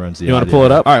Dan runs the you wanna audio. pull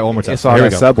it up? All right, one more time. It's all Here we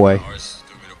that go. Subway. Ours,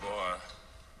 give me the ball.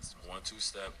 It's 1-2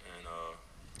 step and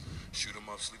shoot 'em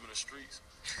up, sleep in the streets.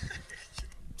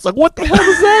 It's like, what the hell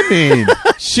does that mean?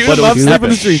 Shoot But him it up, was sleep in epic.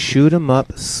 the street. Shoot 'em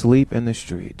up, sleep in the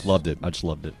street. Loved it. I just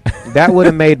loved it. That would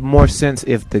have made more sense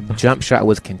if the jump shot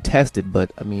was contested,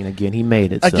 but I mean, again, he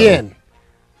made it. so- again,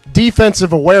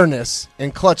 defensive awareness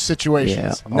in clutch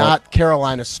situations, Yeah, not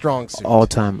Carolina's strong suit.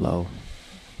 all-time low.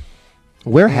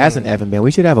 Where hasn't Evan been?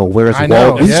 We should have a Where's I know,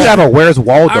 Waldo. We yeah. should have a Where's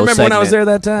Waldo I remember when I was segment.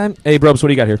 there that time. Hey, Brobes, what do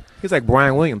you got here? He's like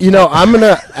Brian Williams. You know, I'm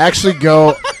gonna actually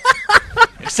go.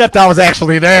 Except I was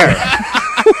actually there.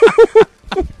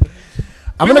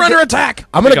 I'm gonna under go, attack.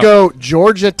 I'm gonna go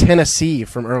Georgia, Tennessee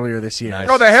from earlier this year. Nice.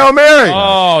 Oh, the Hail Mary.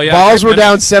 Oh, yeah. Balls were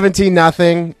down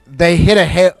 17-0. They hit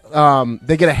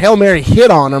they get a Hail Mary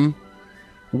hit on them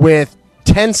with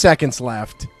 10 seconds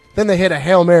left. Then they hit a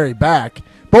Hail Mary back.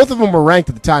 Both of them were ranked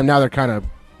at the time. Now they're kind of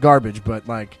garbage, but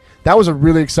like that was a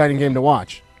really exciting game to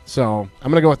watch. So I'm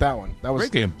gonna go with that one. That was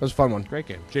Great game. That was a fun one. Great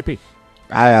game. JP.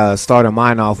 I started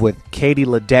mine off with Katie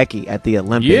Ledecky at the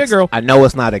Olympics. Yeah, girl. I know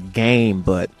it's not a game,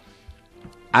 but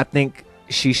I think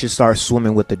she should start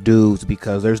swimming with the dudes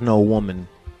because there's no woman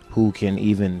who can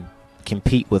even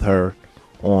compete with her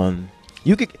on.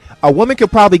 A woman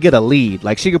could probably get a lead.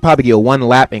 Like she could probably get one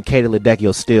lap and Katie Ledecky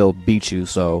will still beat you.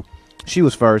 So she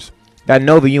was first. That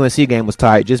Nova UNC game was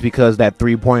tight just because that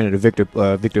 3-pointer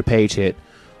to Victor Page hit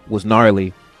was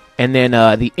gnarly. And then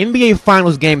the NBA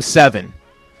Finals Game 7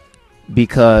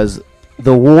 because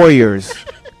the Warriors,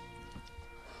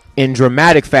 in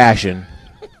dramatic fashion,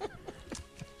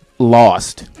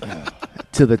 lost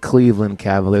to the Cleveland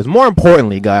Cavaliers. More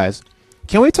importantly, guys,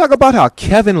 can we talk about how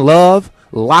Kevin Love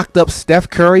locked up Steph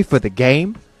Curry for the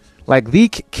game? Like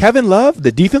Kevin Love,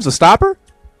 the defensive stopper?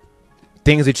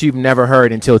 Things that you've never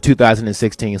heard until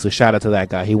 2016. So shout out to that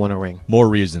guy. He won a ring. More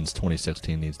reasons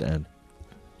 2016 needs to end.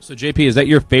 So, JP, is that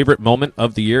your favorite moment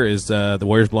of the year? Is the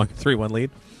Warriors blowing a 3-1 lead?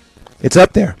 It's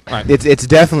up there. All right. It's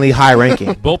definitely high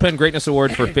ranking. Bullpen Greatness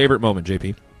Awards for favorite moment,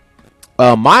 JP.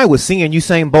 Mine was seeing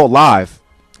Usain Bolt live.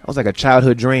 That was like a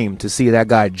childhood dream to see that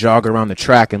guy jog around the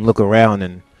track and look around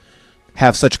and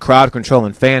have such crowd control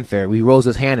and fanfare. He rose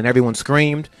his hand and everyone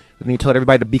screamed. And he told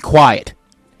everybody to be quiet.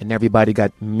 And everybody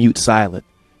got mute silent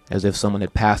as if someone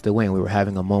had passed away and we were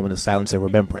having a moment of silence and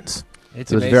remembrance.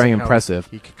 It was amazing very how impressive.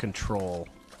 He could control.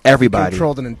 Everybody.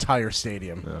 Controlled an entire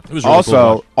stadium. It was really cool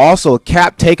to watch. Also,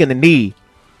 Cap taking the knee,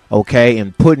 okay,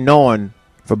 and putting on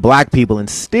for black people and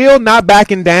still not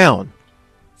backing down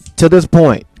to this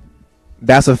point.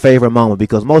 That's a favorite moment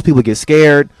because most people get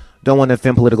scared, don't want to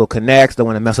offend political connects, don't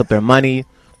want to mess up their money.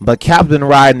 But Cap's been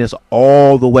riding this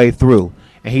all the way through,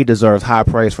 and he deserves high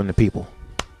praise from the people.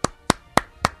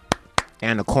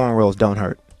 And the cornrows don't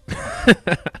hurt.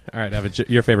 All right, Evan,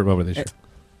 your favorite moment this year.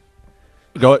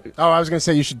 Go. Oh, I was going to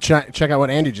say you should check out what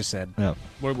Andy just said. Yeah.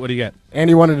 What do you got?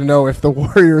 Andy wanted to know if the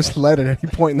Warriors led at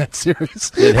any point in that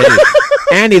series.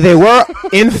 Andy, they were,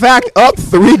 in fact, up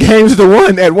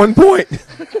 3-1 at one point.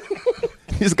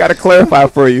 Just got to clarify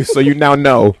for you so you now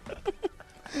know.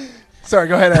 Sorry,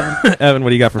 go ahead, Evan. Evan, what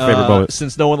do you got for favorite moment?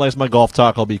 Since no one likes my golf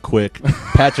talk, I'll be quick.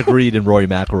 Patrick Reed and Rory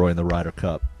McIlroy in the Ryder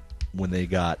Cup when they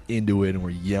got into it and were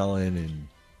yelling and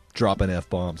dropping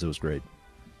F-bombs. It was great.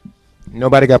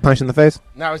 Nobody got punched in the face?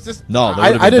 Now, is this? No, that I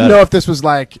would've been didn't better. know if this was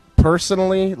like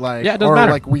personally, like, Yeah, it doesn't or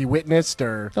matter. like we witnessed,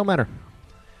 or Don't matter.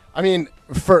 I mean,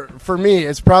 for me,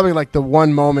 it's probably like the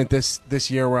one moment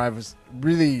this year where I was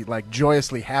really like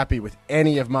joyously happy with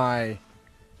any of my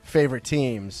favorite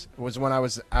teams was when I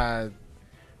was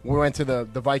we went to the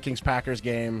Vikings-Packers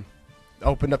game,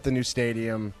 opened up the new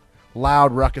stadium,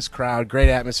 loud ruckus crowd, great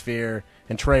atmosphere,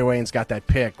 and Trey Waynes got that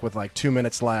pick with like 2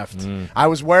 minutes left. I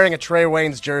was wearing a Trey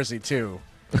Waynes jersey too,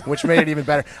 which made it even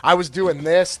better. I was doing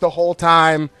this the whole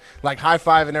time, like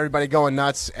high-fiving everybody, going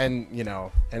nuts, and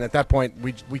and at that point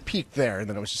we peaked there, and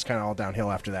then it was just kind of all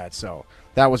downhill after that. So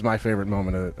that was my favorite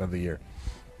moment of the year.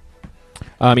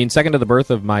 I mean, second to the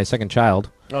birth of my second child.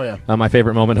 Oh yeah. My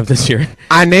favorite moment of this year.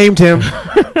 I named him.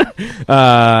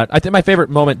 I think my favorite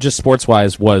moment, just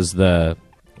sports-wise, was the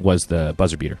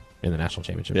buzzer beater in the national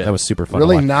championship. Yeah. That was super fun.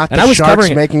 Really, to watch. not and the I was Sharks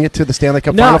covering it. making it to the Stanley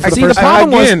Cup No, final for I the see first the time.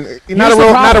 problem was- Again, you're not here's the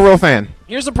not a problem. real fan.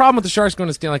 Here's the problem with the Sharks going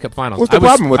to Stanley Cup Finals. What's the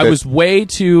problem with I it? was way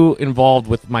too involved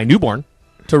with my newborn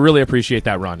to really appreciate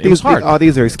that run. It was hard. All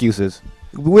these are excuses.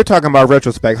 We're talking about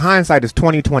retrospect. Hindsight is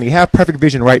 20/20. Have perfect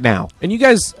vision right now. And you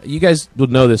guys would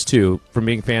know this too from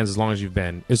being fans as long as you've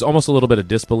been. There's almost a little bit of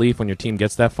disbelief when your team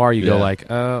gets that far. You go Yeah.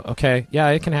 like, okay, yeah,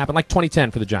 it can happen. Like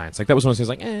 2010 for the Giants. Like that was one of those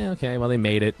things like, okay, well they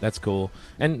made it. That's cool.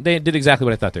 And they did exactly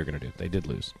what I thought they were going to do. They did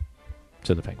lose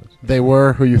to the Penguins. They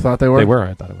were who you thought they were. They were.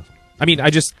 I thought it was. I mean,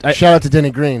 Shout out to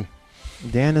Denny Green.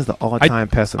 Dan is the all-time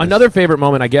pessimist. Another favorite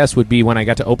moment, I guess, would be when I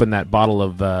got to open that bottle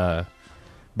of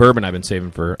bourbon I've been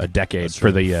saving for a decade for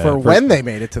the for when they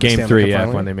made it to the Game Stanley 3. Cup Yeah,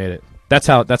 final. when they made it. That's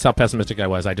how pessimistic I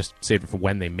was. I just saved it for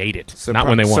when they made it, not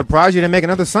when they won. Surprised you didn't make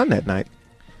another son that night.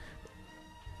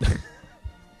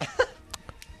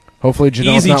 Hopefully,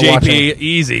 Janelle's Easy, not JP. watching.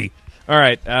 Easy. All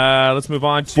right, let's move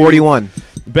on to 41.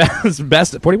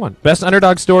 best 41 best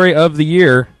underdog story of the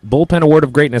year. Bullpen Award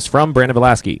of Greatness from Brandon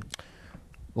Velasquez.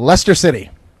 Leicester City.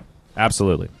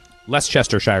 Absolutely.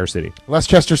 Leicestershire City.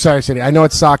 Leicestershire City. I know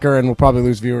it's soccer and we'll probably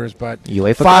lose viewers, but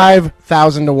UEFA Cup?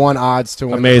 5,000 to 1 odds to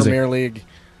win Amazing. the Premier League.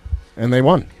 And they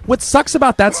won. What sucks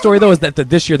about that story, though, is that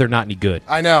this year they're not any good.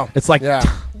 I know. It's like, yeah.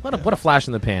 what a flash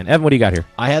in the pan. Evan, what do you got here?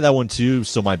 I had that one too.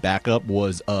 So my backup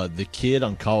was the kid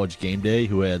on College Game Day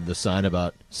who had the sign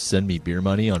about "Send me beer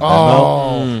money" on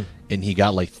Venmo, and he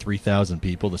got like 3,000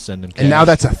 people to send him cash. And now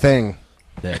that's a thing.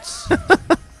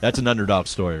 That's an underdog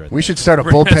story, right? We should start a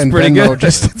bullpen pretty Venmo good.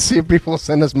 just to see if people will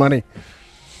send us money.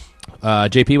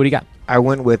 JP, what do you got? I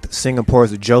went with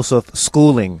Singapore's Joseph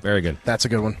Schooling Very good. That's a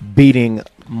good one. beating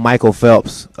Michael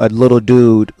Phelps, a little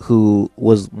dude who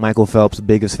was Michael Phelps'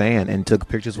 biggest fan and took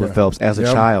pictures with Yeah. Phelps as a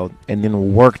Yep. child and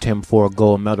then worked him for a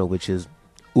gold medal, which is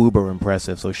uber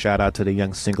impressive. So shout out to the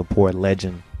young Singapore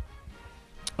legend.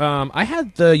 I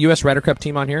had the U.S. Ryder Cup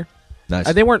team on here.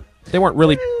 Nice. They weren't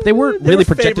really they were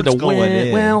projected to favorites going win.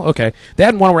 in. Well, okay, they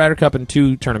hadn't won a Ryder Cup in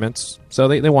 2 tournaments, so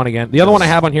they won again. The other one I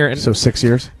have on here, and So 6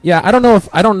 years. yeah, I don't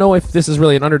know if this is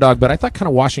really an underdog, but I thought kind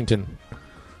of Washington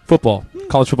football,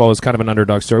 college football, was kind of an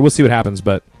underdog story. We'll see what happens,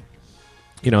 but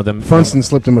them. Funston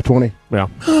slipped him a 20. Yeah.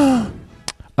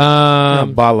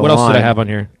 bottle of What else did I wine. have on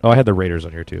here? Oh, I had the Raiders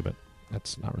on here too, but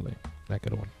that's not really that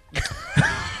good a one.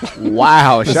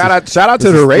 Wow! shout out to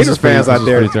this the is Raiders fans pretty- out this is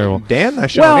there. pretty terrible. Dan, not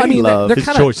showing Well, I any mean, love. they're His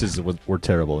kinda- choices were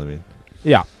terrible. I mean,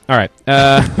 Yeah. All right.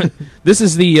 This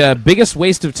is the biggest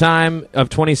waste of time of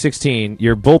 2016.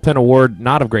 Your bullpen award,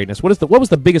 not of greatness. What was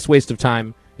the biggest waste of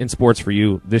time in sports for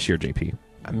you this year, JP?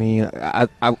 I mean,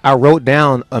 I wrote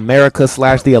down America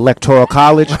 / the Electoral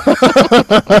College,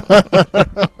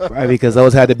 right? Because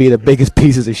those had to be the biggest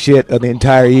pieces of shit of the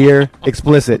entire year.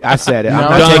 Explicit. I said it. I'm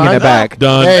not Done. taking it back.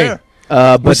 Done. Hey,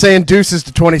 we're But saying deuces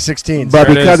to 2016. But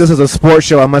There it because is. this is a sports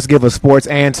show, I must give a sports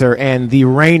answer. And the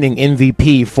reigning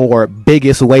MVP for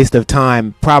biggest waste of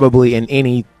time, probably in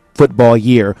any football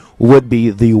year, would be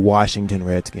the Washington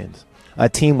Redskins. A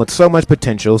team with so much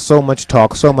potential, so much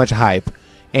talk, so much hype,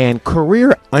 and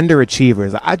career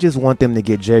underachievers. I just want them to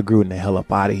get Jay Gruden the hell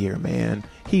up out of here, man.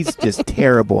 He's just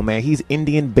terrible, man. He's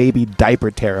Indian baby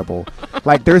diaper terrible.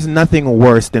 Like, there's nothing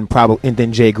worse than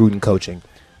Jay Gruden coaching.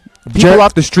 People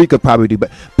off the street could probably do,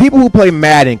 but people who play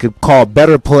Madden could call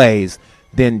better plays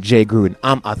than Jay Gruden.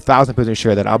 I'm 1,000%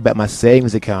 sure that I'll bet my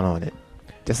savings account on it.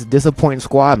 Just a disappointing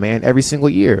squad, man. Every single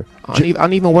year, I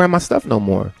don't even wear my stuff no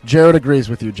more. Jared agrees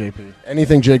with you, JP.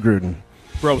 Anything Jay Gruden.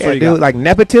 Bro, Yeah, dude, like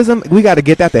nepotism, we got to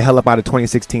get that the hell up out of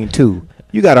 2016 too.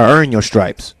 You got to earn your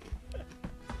stripes.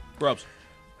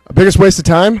 Biggest waste of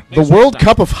time? Biggest The World waste of time.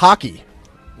 Cup of Hockey.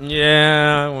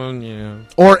 Yeah. Well, yeah.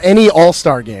 Or any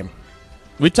All-Star game.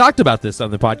 We talked about this on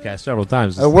the podcast several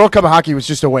times. The World Cup of Hockey was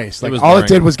just a waste. Like was all boring. it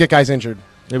did was get guys injured.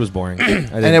 It was boring.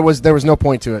 And there was no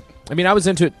point to it. I mean, I was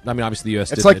into it. I mean, obviously the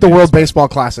U.S. It's did like the advance, World but- Baseball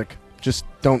Classic. Just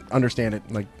don't understand it.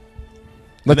 Like,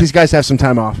 let these guys have some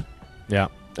time off. Yeah.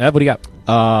 Ev, what do you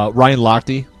got? Ryan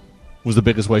Lochte was the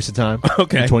biggest waste of time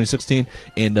Okay. in 2016,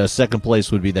 and second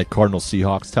place would be that Cardinals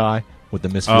Seahawks tie with the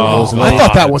missed field Oh, goals. I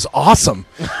thought that was awesome.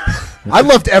 I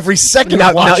loved every second Now,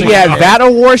 of watching yeah, it. that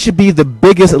award should be the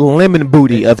biggest lemon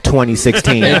booty of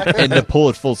 2016. And to pull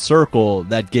it full circle,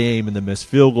 that game and the missed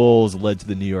field goals led to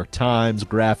the New York Times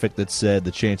graphic that said the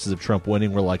chances of Trump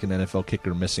winning were like an NFL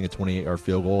kicker missing a 28-yard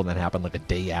field goal, and that happened like a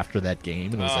day after that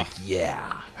game. And it was like,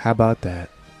 yeah, How about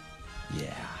that?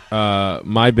 yeah.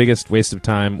 My biggest waste of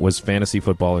time was fantasy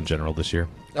football in general this year.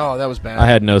 Oh, that was bad. I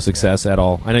had no success at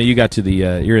all. I know you got to the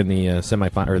you're in the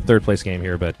semifinal or third place game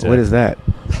here, but What is that?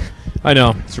 I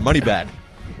know. It's your money back.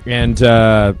 And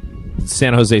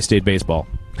San Jose State baseball.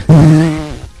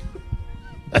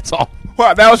 That's all.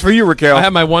 Well, that was for you, Raquel. I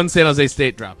have my one San Jose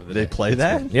State drop of the They day. play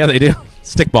that? Yeah, they do.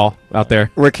 Stickball out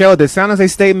there. Raquel, did San Jose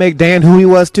State make Dan who he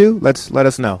was too? Let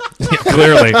us know.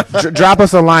 Clearly. Drop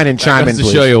us a line and chime in, Just to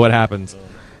please. show you what happens.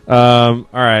 All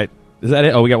right. Is that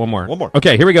it? Oh, we got one more. One more.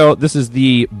 Okay, here we go. This is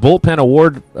the Bullpen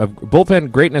Award,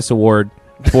 Bullpen Greatness Award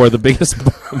for the biggest,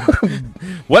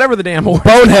 whatever the damn award.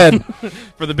 Bonehead.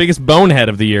 For the biggest bonehead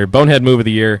of the year, bonehead move of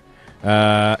the year.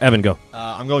 Evan, go.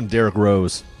 I'm going Derrick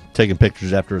Rose taking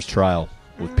pictures after his trial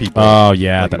with people. Oh,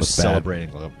 yeah, like that he was bad.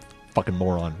 celebrating like a fucking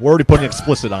moron. We're already putting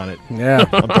explicit on it. Yeah.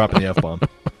 I'm dropping the F-bomb.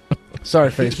 Sorry,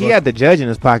 Facebook. He had the judge in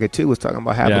his pocket too. Was talking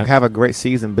about Yeah. have a great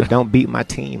season, but don't beat my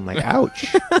team. Like,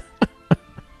 ouch.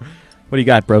 What do you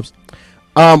got, Probes?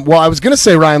 Well, I was going to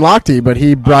say Ryan Lochte, but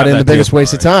he brought in that the biggest too.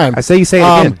 waste of time. I say you say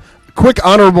it again. Quick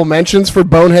honorable mentions for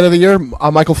Bonehead of the Year: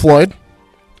 Michael Floyd,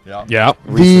 Yeah.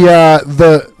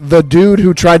 the dude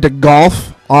who tried to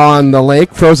golf on the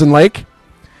lake, frozen lake,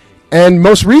 and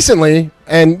most recently,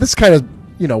 and this kind of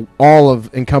all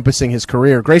of encompassing his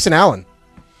career, Grayson Allen.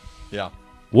 Yeah.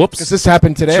 Whoops. Because this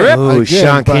happened today. Trip. Ooh, Again,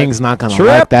 Sean but- King's not going to Trip.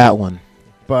 like that one.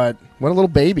 But what a little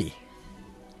baby.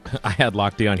 I had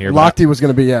Lochte on here. Lochte was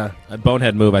going to be, yeah. A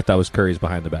bonehead move I thought was Curry's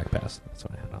behind the back pass. That's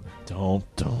what I had on there.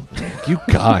 Don't. You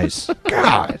guys.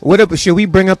 God. Should we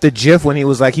bring up the GIF when he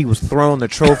was throwing the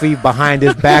trophy behind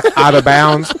his back out of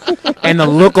bounds? And the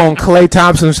look on Klay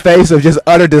Thompson's face of just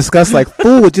utter disgust, like,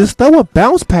 fool, just throw a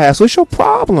bounce pass. What's your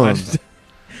problem?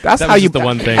 That's That how was you just the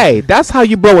one thing. Hey, that's how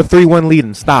you blow a 3-1 lead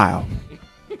in style.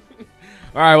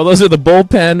 All right, well, those are the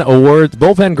Bullpen Awards,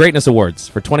 Bullpen Greatness Awards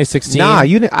for 2016. Nah,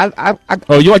 you didn't. I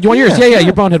Oh, you want yours? Yeah,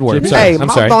 your bonehead award. Hey, I'm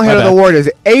my sorry. bonehead My of the bad. award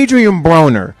is Adrian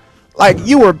Broner. Like,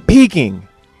 you were peaking.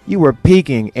 You were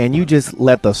peaking, and you just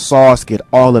let the sauce get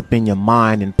all up in your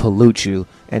mind and pollute you.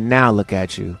 And now look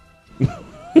at you.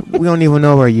 We don't even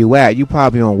know where you at. You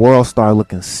probably on World Star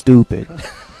looking stupid,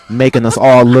 making us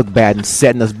all look bad and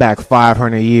setting us back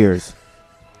 500 years.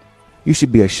 You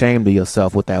should be ashamed of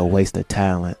yourself with that waste of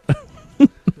talent.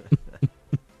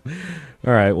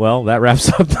 All right, well, that wraps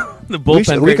up the Bullpen We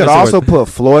could Greatness also Awards. put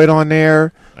Floyd on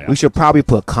there. Yeah. We should probably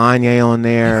put Kanye on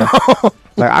there.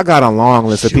 Like, I got a long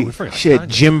list of Shoot, we people. forgot Shit, Kanye.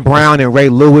 Jim Brown and Ray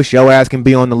Lewis, your ass can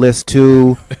be on the list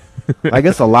too. Like,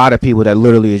 it's a lot of people that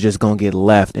literally is just gonna get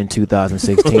left in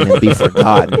 2016 and be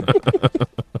forgotten,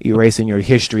 erasing your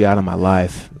history out of my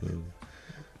life.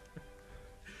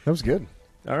 That was good.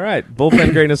 All right,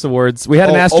 Bullpen Greatness Awards. We had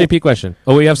an Ask JP question.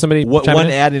 Oh, we have somebody One chiming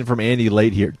in? add-in from Andy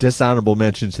late here. Dishonorable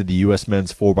mention to the U.S.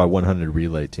 men's 4x100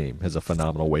 relay team. Has a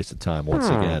phenomenal waste of time once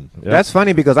again. Yep. That's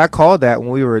funny because I called that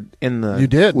when we were in the. You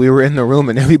did. We were in the room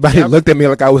and everybody looked at me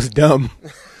like I was dumb.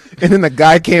 And then the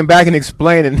guy came back and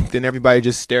explained, and then everybody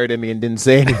just stared at me and didn't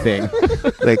say anything.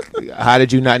 Like, how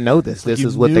did you not know this? This You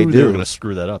is what they knew They were do. going to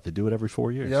screw that up. They do it every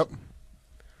 4 years. Yep.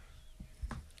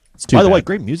 It's too By the bad. way,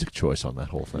 great music choice on that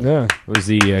whole thing. Yeah. It was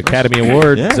the Academy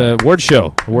Awards Yeah. award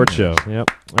show. Yep. All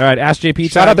right, Ask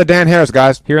JP. Shout out to Dan Harris,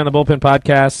 guys. here on the Bullpen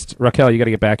Podcast. Raquel, you got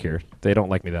to get back here. They don't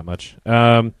like me that much.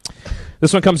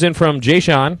 This one comes in from Jay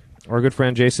Sean, our good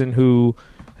friend Jason, who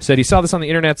said he saw this on the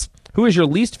internet. Who is your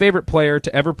least favorite player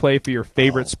to ever play for your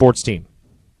favorite sports team?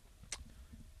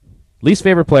 Least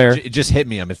favorite player. It just hit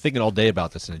me. I've been thinking all day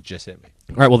about this, and it just hit me.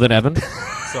 All right, well then, Evan,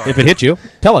 if it hit you,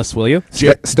 tell us, will you?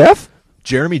 Steph?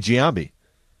 Jeremy Giambi.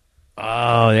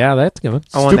 Oh, yeah, that's good. One.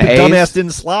 On the Stupid A's? dumbass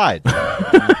didn't slide.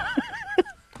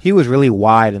 He was really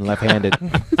wide and left-handed.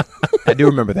 I do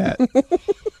remember that.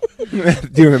 I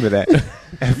do remember that.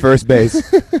 At first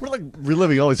base. We're like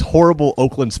reliving all these horrible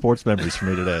Oakland sports memories for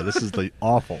me today. This is the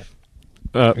awful.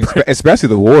 Especially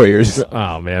the Warriors.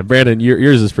 Oh man, Brandon,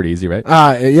 yours is pretty easy, right?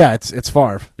 Yeah, it's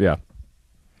Favre. Yeah.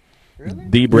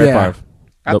 The Brett Yeah. Favre.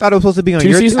 I thought it was supposed to be on 2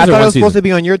 your team. seasons I or thought one it was supposed season? to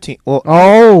be on your team. Well,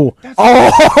 Oh.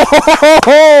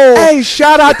 hey,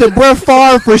 shout out to Brett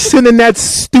Favre for sending that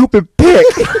stupid pic.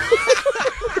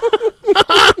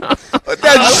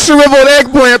 That shriveled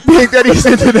eggplant pic that he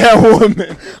sent to that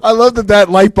woman. I love that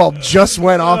light bulb just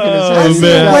went off in his head.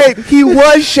 man. Wait, he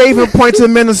was shaving points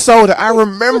in Minnesota. I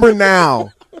remember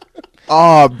now.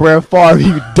 Oh, Brett Favre,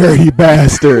 you dirty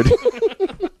bastard.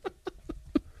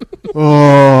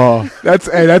 Oh, that's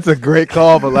a great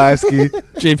call, Velasquez.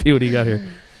 JP, what do you got here?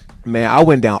 Man, I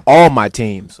went down all my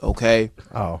teams, okay?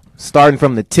 Oh. Starting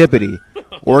from the tippity.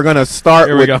 We're gonna start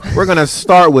Here we go. we're gonna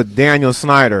start with Daniel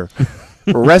Snyder.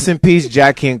 Rest in peace,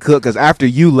 Jack Kent Cook, because after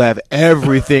you left,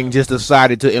 everything just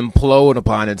decided to implode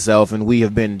upon itself, and we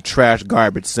have been trash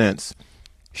garbage since.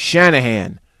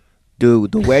 Shanahan,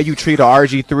 dude, the way you treat a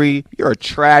RG3, you're a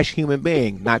trash human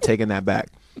being. Not taking that back.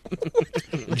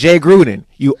 Jay Gruden,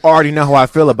 you already know how I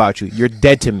feel about you. You're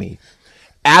dead to me.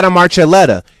 Adam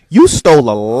Archuleta, you stole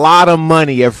a lot of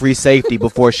money at free safety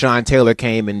before Sean Taylor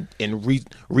came and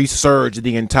resurged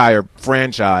the entire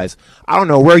franchise. I don't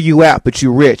know where you at, but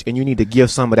you rich, and you need to give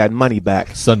some of that money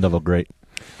back. Sun Devil, great.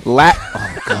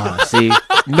 Oh, God, see?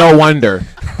 No wonder.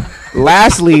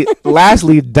 Lastly,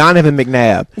 Donovan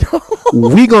McNabb.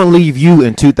 We gonna leave you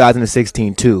in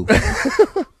 2016, too.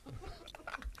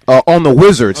 On the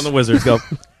Wizards. On the Wizards, go.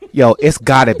 Yo, it's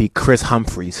gotta be Chris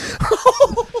Humphries.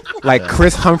 Like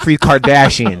Chris Humphrey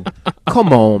Kardashian.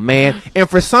 Come on, man. And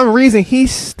for some reason,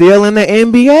 he's still in the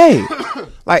NBA.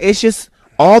 Like, it's just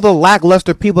all the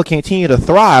lackluster people continue to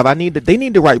thrive. They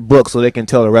need to write books so they can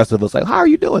tell the rest of us, like, how are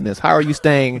you doing this? How are you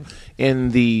staying in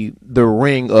the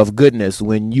ring of goodness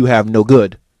when you have no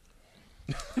good?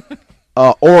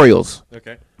 Orioles.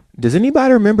 Okay. Does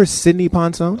anybody remember Sidney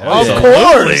Ponson? Of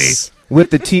course. With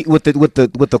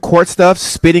the court stuff,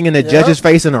 spitting in the judge's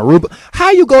face in Aruba.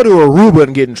 How you go to Aruba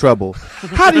and get in trouble?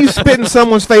 How do you spit in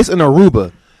someone's face in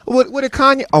Aruba? What did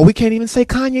Kanye? Oh, we can't even say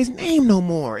Kanye's name no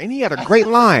more. And he had a great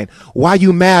line. Why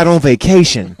you mad on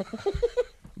vacation?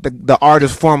 the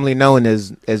artist formerly known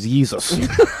as Jesus.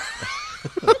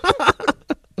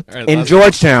 Right, In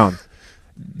Georgetown,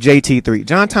 JT3.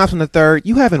 John Thompson III,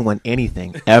 you haven't won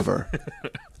anything ever.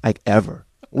 Like, ever.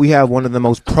 We have one of the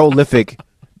most prolific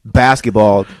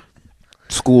basketball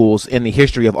schools in the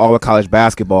history of all of college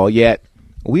basketball, yet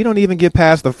we don't even get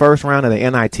past the first round of the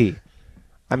NIT.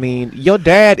 I mean, your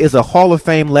dad is a Hall of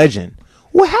Fame legend.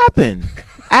 What happened?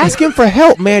 Ask him for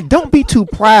help, man. Don't be too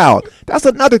proud. That's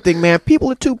another thing, man. People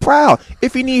are too proud.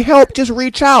 If you need help, just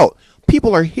reach out.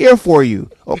 People are here for you.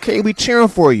 Okay, we cheering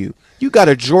for you. You got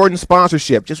a Jordan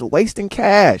sponsorship, just wasting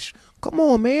cash. Come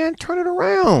on, man. Turn it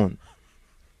around.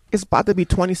 It's about to be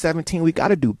 2017. We got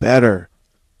to do better.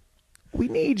 We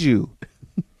need you.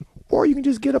 Or you can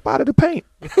just get up out of the paint.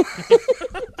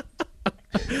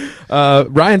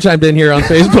 Ryan chimed in here on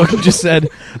Facebook and just said,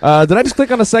 did I just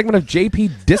click on a segment of JP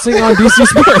dissing on DC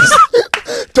Sports?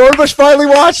 Dornbush finally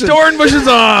watching. Dornbush is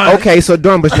on. Okay, so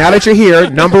Dornbush, now that you're here,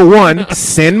 number one,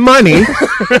 send money.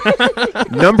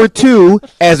 Number two,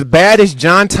 as bad as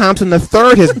John Thompson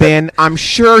III has been, I'm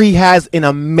sure he has an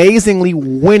amazingly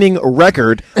winning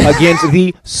record against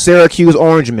the Syracuse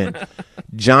Orangemen.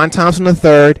 John Thompson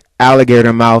III,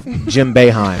 alligator mouth, Jim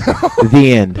Boeheim.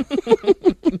 The end.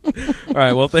 All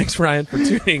right, well, thanks, Ryan, for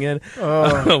tuning in.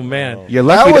 Oh man. You're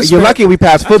lucky we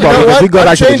passed football You know because what? we go I'm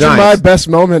back to the changing my Giants. best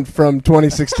moment from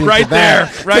 2016 Right to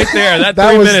that. there. Right there. That, That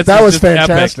 3 was minutes that was was just epic.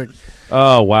 fantastic.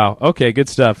 Oh, wow. Okay, good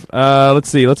stuff. Let's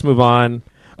see. Let's move on.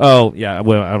 Oh, yeah.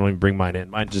 Well, I don't even bring mine in.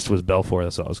 Mine just was Belfour.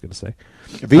 That's all I was going to say.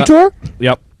 Vitor?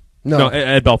 Yep. No,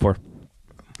 Ed Belfour.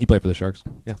 He played for the Sharks.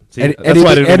 Yeah. See, Eddie, that's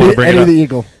why I didn't want to bring Eddie it up. the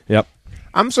Eagle. Yep.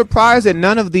 I'm surprised that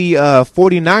none of the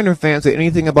 49er fans said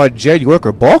anything about Jed York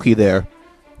or Balky there.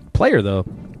 Player, though.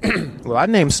 Well, I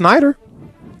named Snyder.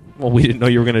 Well, we didn't know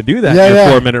you were going to do that Yeah, in your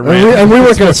yeah. 4-minute rant. And we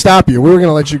weren't going to stop you. We were going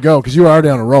to let you go because you were already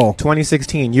on a roll.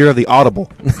 2016, year of the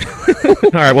audible. All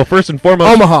right, well, first and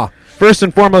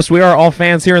foremost, we are all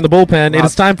fans here in the bullpen. It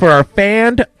is time for our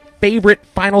fan favorite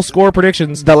final score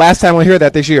predictions. The last time we'll hear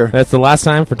that this year. That's the last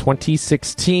time for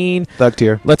 2016. Thug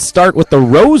tier. Let's start with the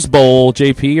Rose Bowl,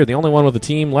 JP. You're the only one with a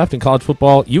team left in college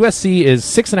football. USC is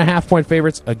 6.5-point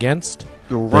favorites against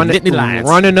the Nittany Lions.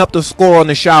 Running up the score on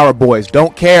the shower, boys.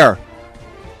 Don't care.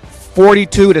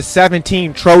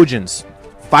 42-17 Trojans.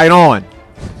 Fight on.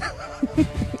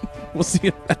 We'll see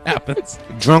if that happens.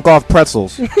 Drunk off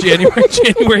pretzels. January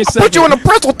 2nd. Put you in a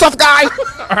pretzel, tough guy.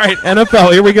 All right,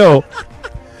 NFL, here we go.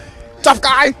 Tough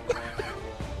guy.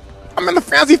 I'm in the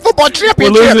fantasy football We're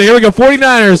championship. losing. Here we go.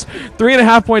 49ers,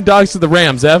 3.5-point dogs to the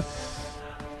Rams, Ev.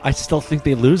 I still think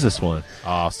they lose this one.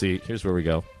 Oh, see, here's where we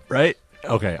go. Right?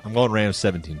 Okay, I'm going Rams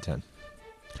 17-10.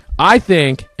 I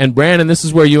think, and Brandon, this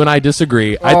is where you and I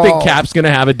disagree. I think Cap's going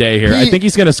to have a day here. I think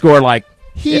he's going to score like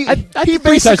He I he think 3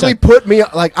 basically touchdowns. put me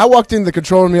like I walked in the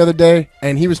control room the other day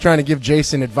and he was trying to give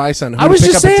Jason advice on who I to was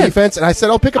pick just up a saying. defense and I said,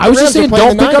 "Oh, pick up I the was Rams. just saying, They're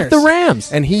playing don't the pick up the Niners."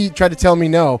 Rams. And he tried to tell me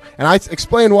no, and I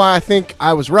explained why I think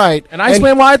I was right. And I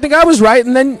explained why I think I was right,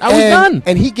 and then I was done.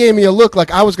 And he gave me a look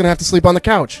like I was going to have to sleep on the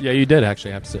couch. Yeah, you did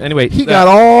actually have to say. Anyway, He got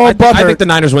all I butthurt. think the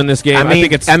Niners win this game. I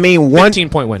think it's one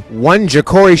 15-point win. One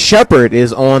Ja'Cory Shepard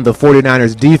is on the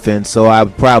 49ers defense, so I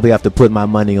would probably have to put my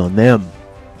money on them.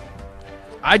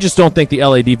 I just don't think the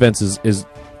LA defense is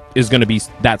going to be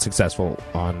that successful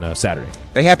on Saturday.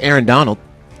 They have Aaron Donald.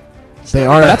 They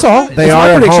are. That's all. They It's are my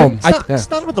at prediction. home. It's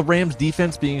not about the Rams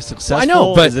defense being successful. I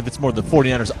know, but as if it's more the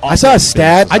 49ers offense. I saw a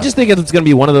stat. I just think it's going to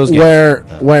be one of those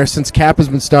games. where since Cap has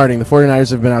been starting, the 49ers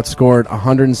have been outscored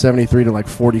 173 to like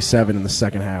 47 in the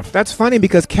second half. That's funny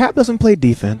because Cap doesn't play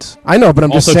defense. I know, but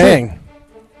I'm just Also true. saying.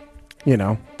 You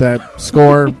know, that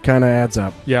score kind of adds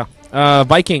up. Yeah.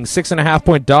 Vikings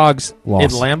 6.5-point dogs Loss. in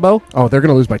Lambeau. Oh, they're going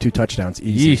to lose by 2 touchdowns.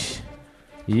 Easy.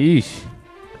 Yeesh.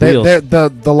 They- Wheels.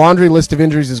 the laundry list of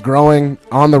injuries is growing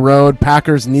on the road.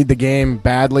 Packers need the game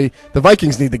badly. The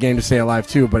Vikings need the game to stay alive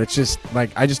too, but it's just like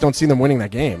I just don't see them winning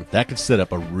that game. That could set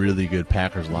up a really good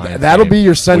Packers line. That'll be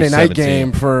your Sunday night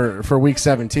game for week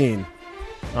 17.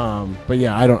 But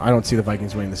yeah, I don't see the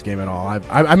Vikings winning this game at all.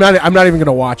 I'm not even going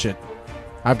to watch it.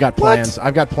 I've got plans.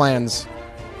 I've got plans.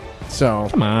 So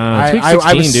Come on. It's week I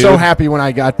 16, was dude. so happy when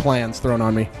I got plans thrown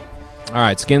on me. All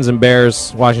right, Skins and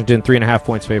Bears, Washington, 3.5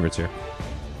 points favorites here.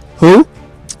 Who?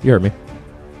 You heard me.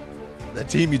 The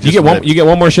team You get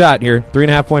one more shot here.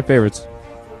 3.5 point favorites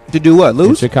To do what? in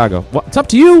Lose? Chicago. Well, it's up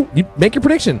to you. You make your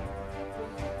prediction.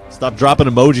 Stop dropping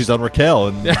emojis on Raquel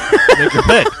and make your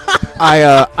pick.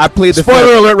 I plead the Spoiler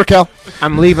fifth. alert, Raquel.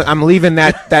 I'm leaving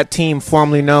that team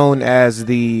formerly known as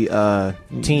the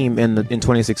team in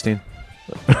 2016.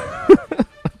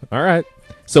 All right.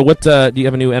 So what do you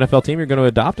have a new NFL team you're going to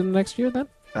adopt in the next year then?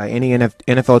 Any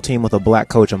NFL team with a black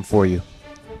coach, I'm for you.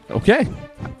 Okay.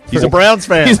 He's a Browns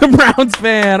fan. He's a Browns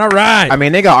fan. All right. I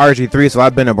mean, they got RG3, so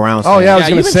I've been a Browns fan. Oh yeah, I was Yeah,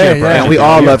 gonna you've been say, to a Browns yeah.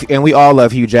 And we all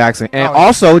love Hugh Jackson, and Oh, yeah.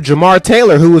 also Jamar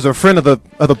Taylor, who was a friend of the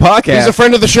podcast. He's a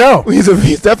friend of the show. He's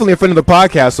definitely a friend of the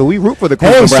podcast. So we root for the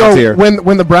Hey, Cleveland Browns so here.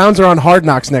 when the Browns are on Hard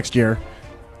Knocks next year,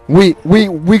 we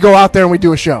go out there and we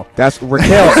do a show. That's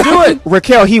Raquel. Do it,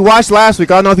 Raquel. He watched last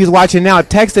week. I don't know if he's watching now.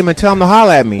 Text him and tell him to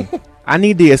holler at me. I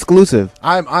need the exclusive.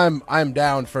 I'm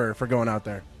down for going out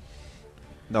there.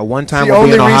 No, one time The we'll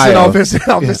be only in reason Ohio.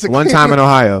 I'll visit One time in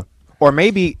Ohio, or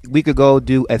maybe we could go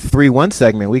do a 3-1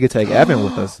 segment. We could take Evan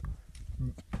with us.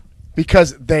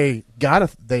 because they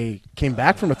came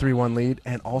back from a 3-1 lead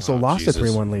and also lost Jesus. a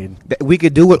 3-1 lead. We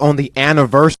could do it on the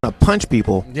anniversary of Punch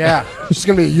People. Yeah, she's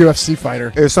gonna be a UFC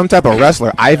fighter. There's some type of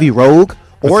wrestler, Ivy Rogue,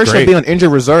 or it That's should be great. on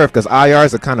injured reserve because IR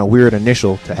is a kind of weird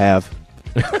initial to have.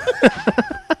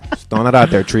 Just throwing it out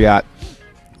there, Triot.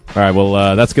 All right,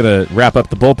 well, that's going to wrap up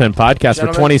the Bullpen podcast for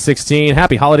Gentlemen. 2016.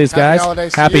 Happy holidays, Happy guys.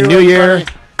 holidays to Happy you, New Year.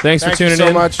 everybody. Thanks for Thank you tuning so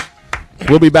in. much.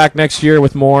 We'll be back next year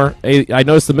with more. Hey, I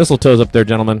noticed the mistletoe's up there,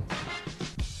 gentlemen.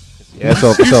 Yeah, it's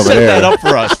over Set there. that up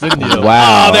for us, didn't you?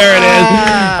 Wow. Oh, there it is.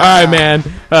 All right, man.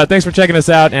 Thanks for checking us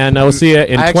out, and we'll see you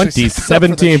in I actually signed up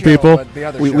for the 2017, show, people. but the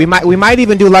other We show. might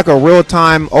even do like a real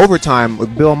time overtime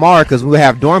with Bill Maher because we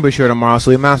have Dornbush here tomorrow, so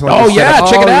we might as well. Oh, just set yeah, up-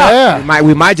 check it out. Yeah.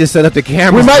 We might just set up the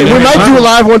camera. We might do a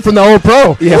live one from the old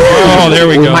pro. Yeah. Oh, there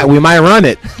we go. We might run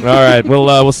it. All right,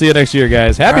 we'll see you next year,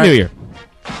 guys. Happy All right. New Year.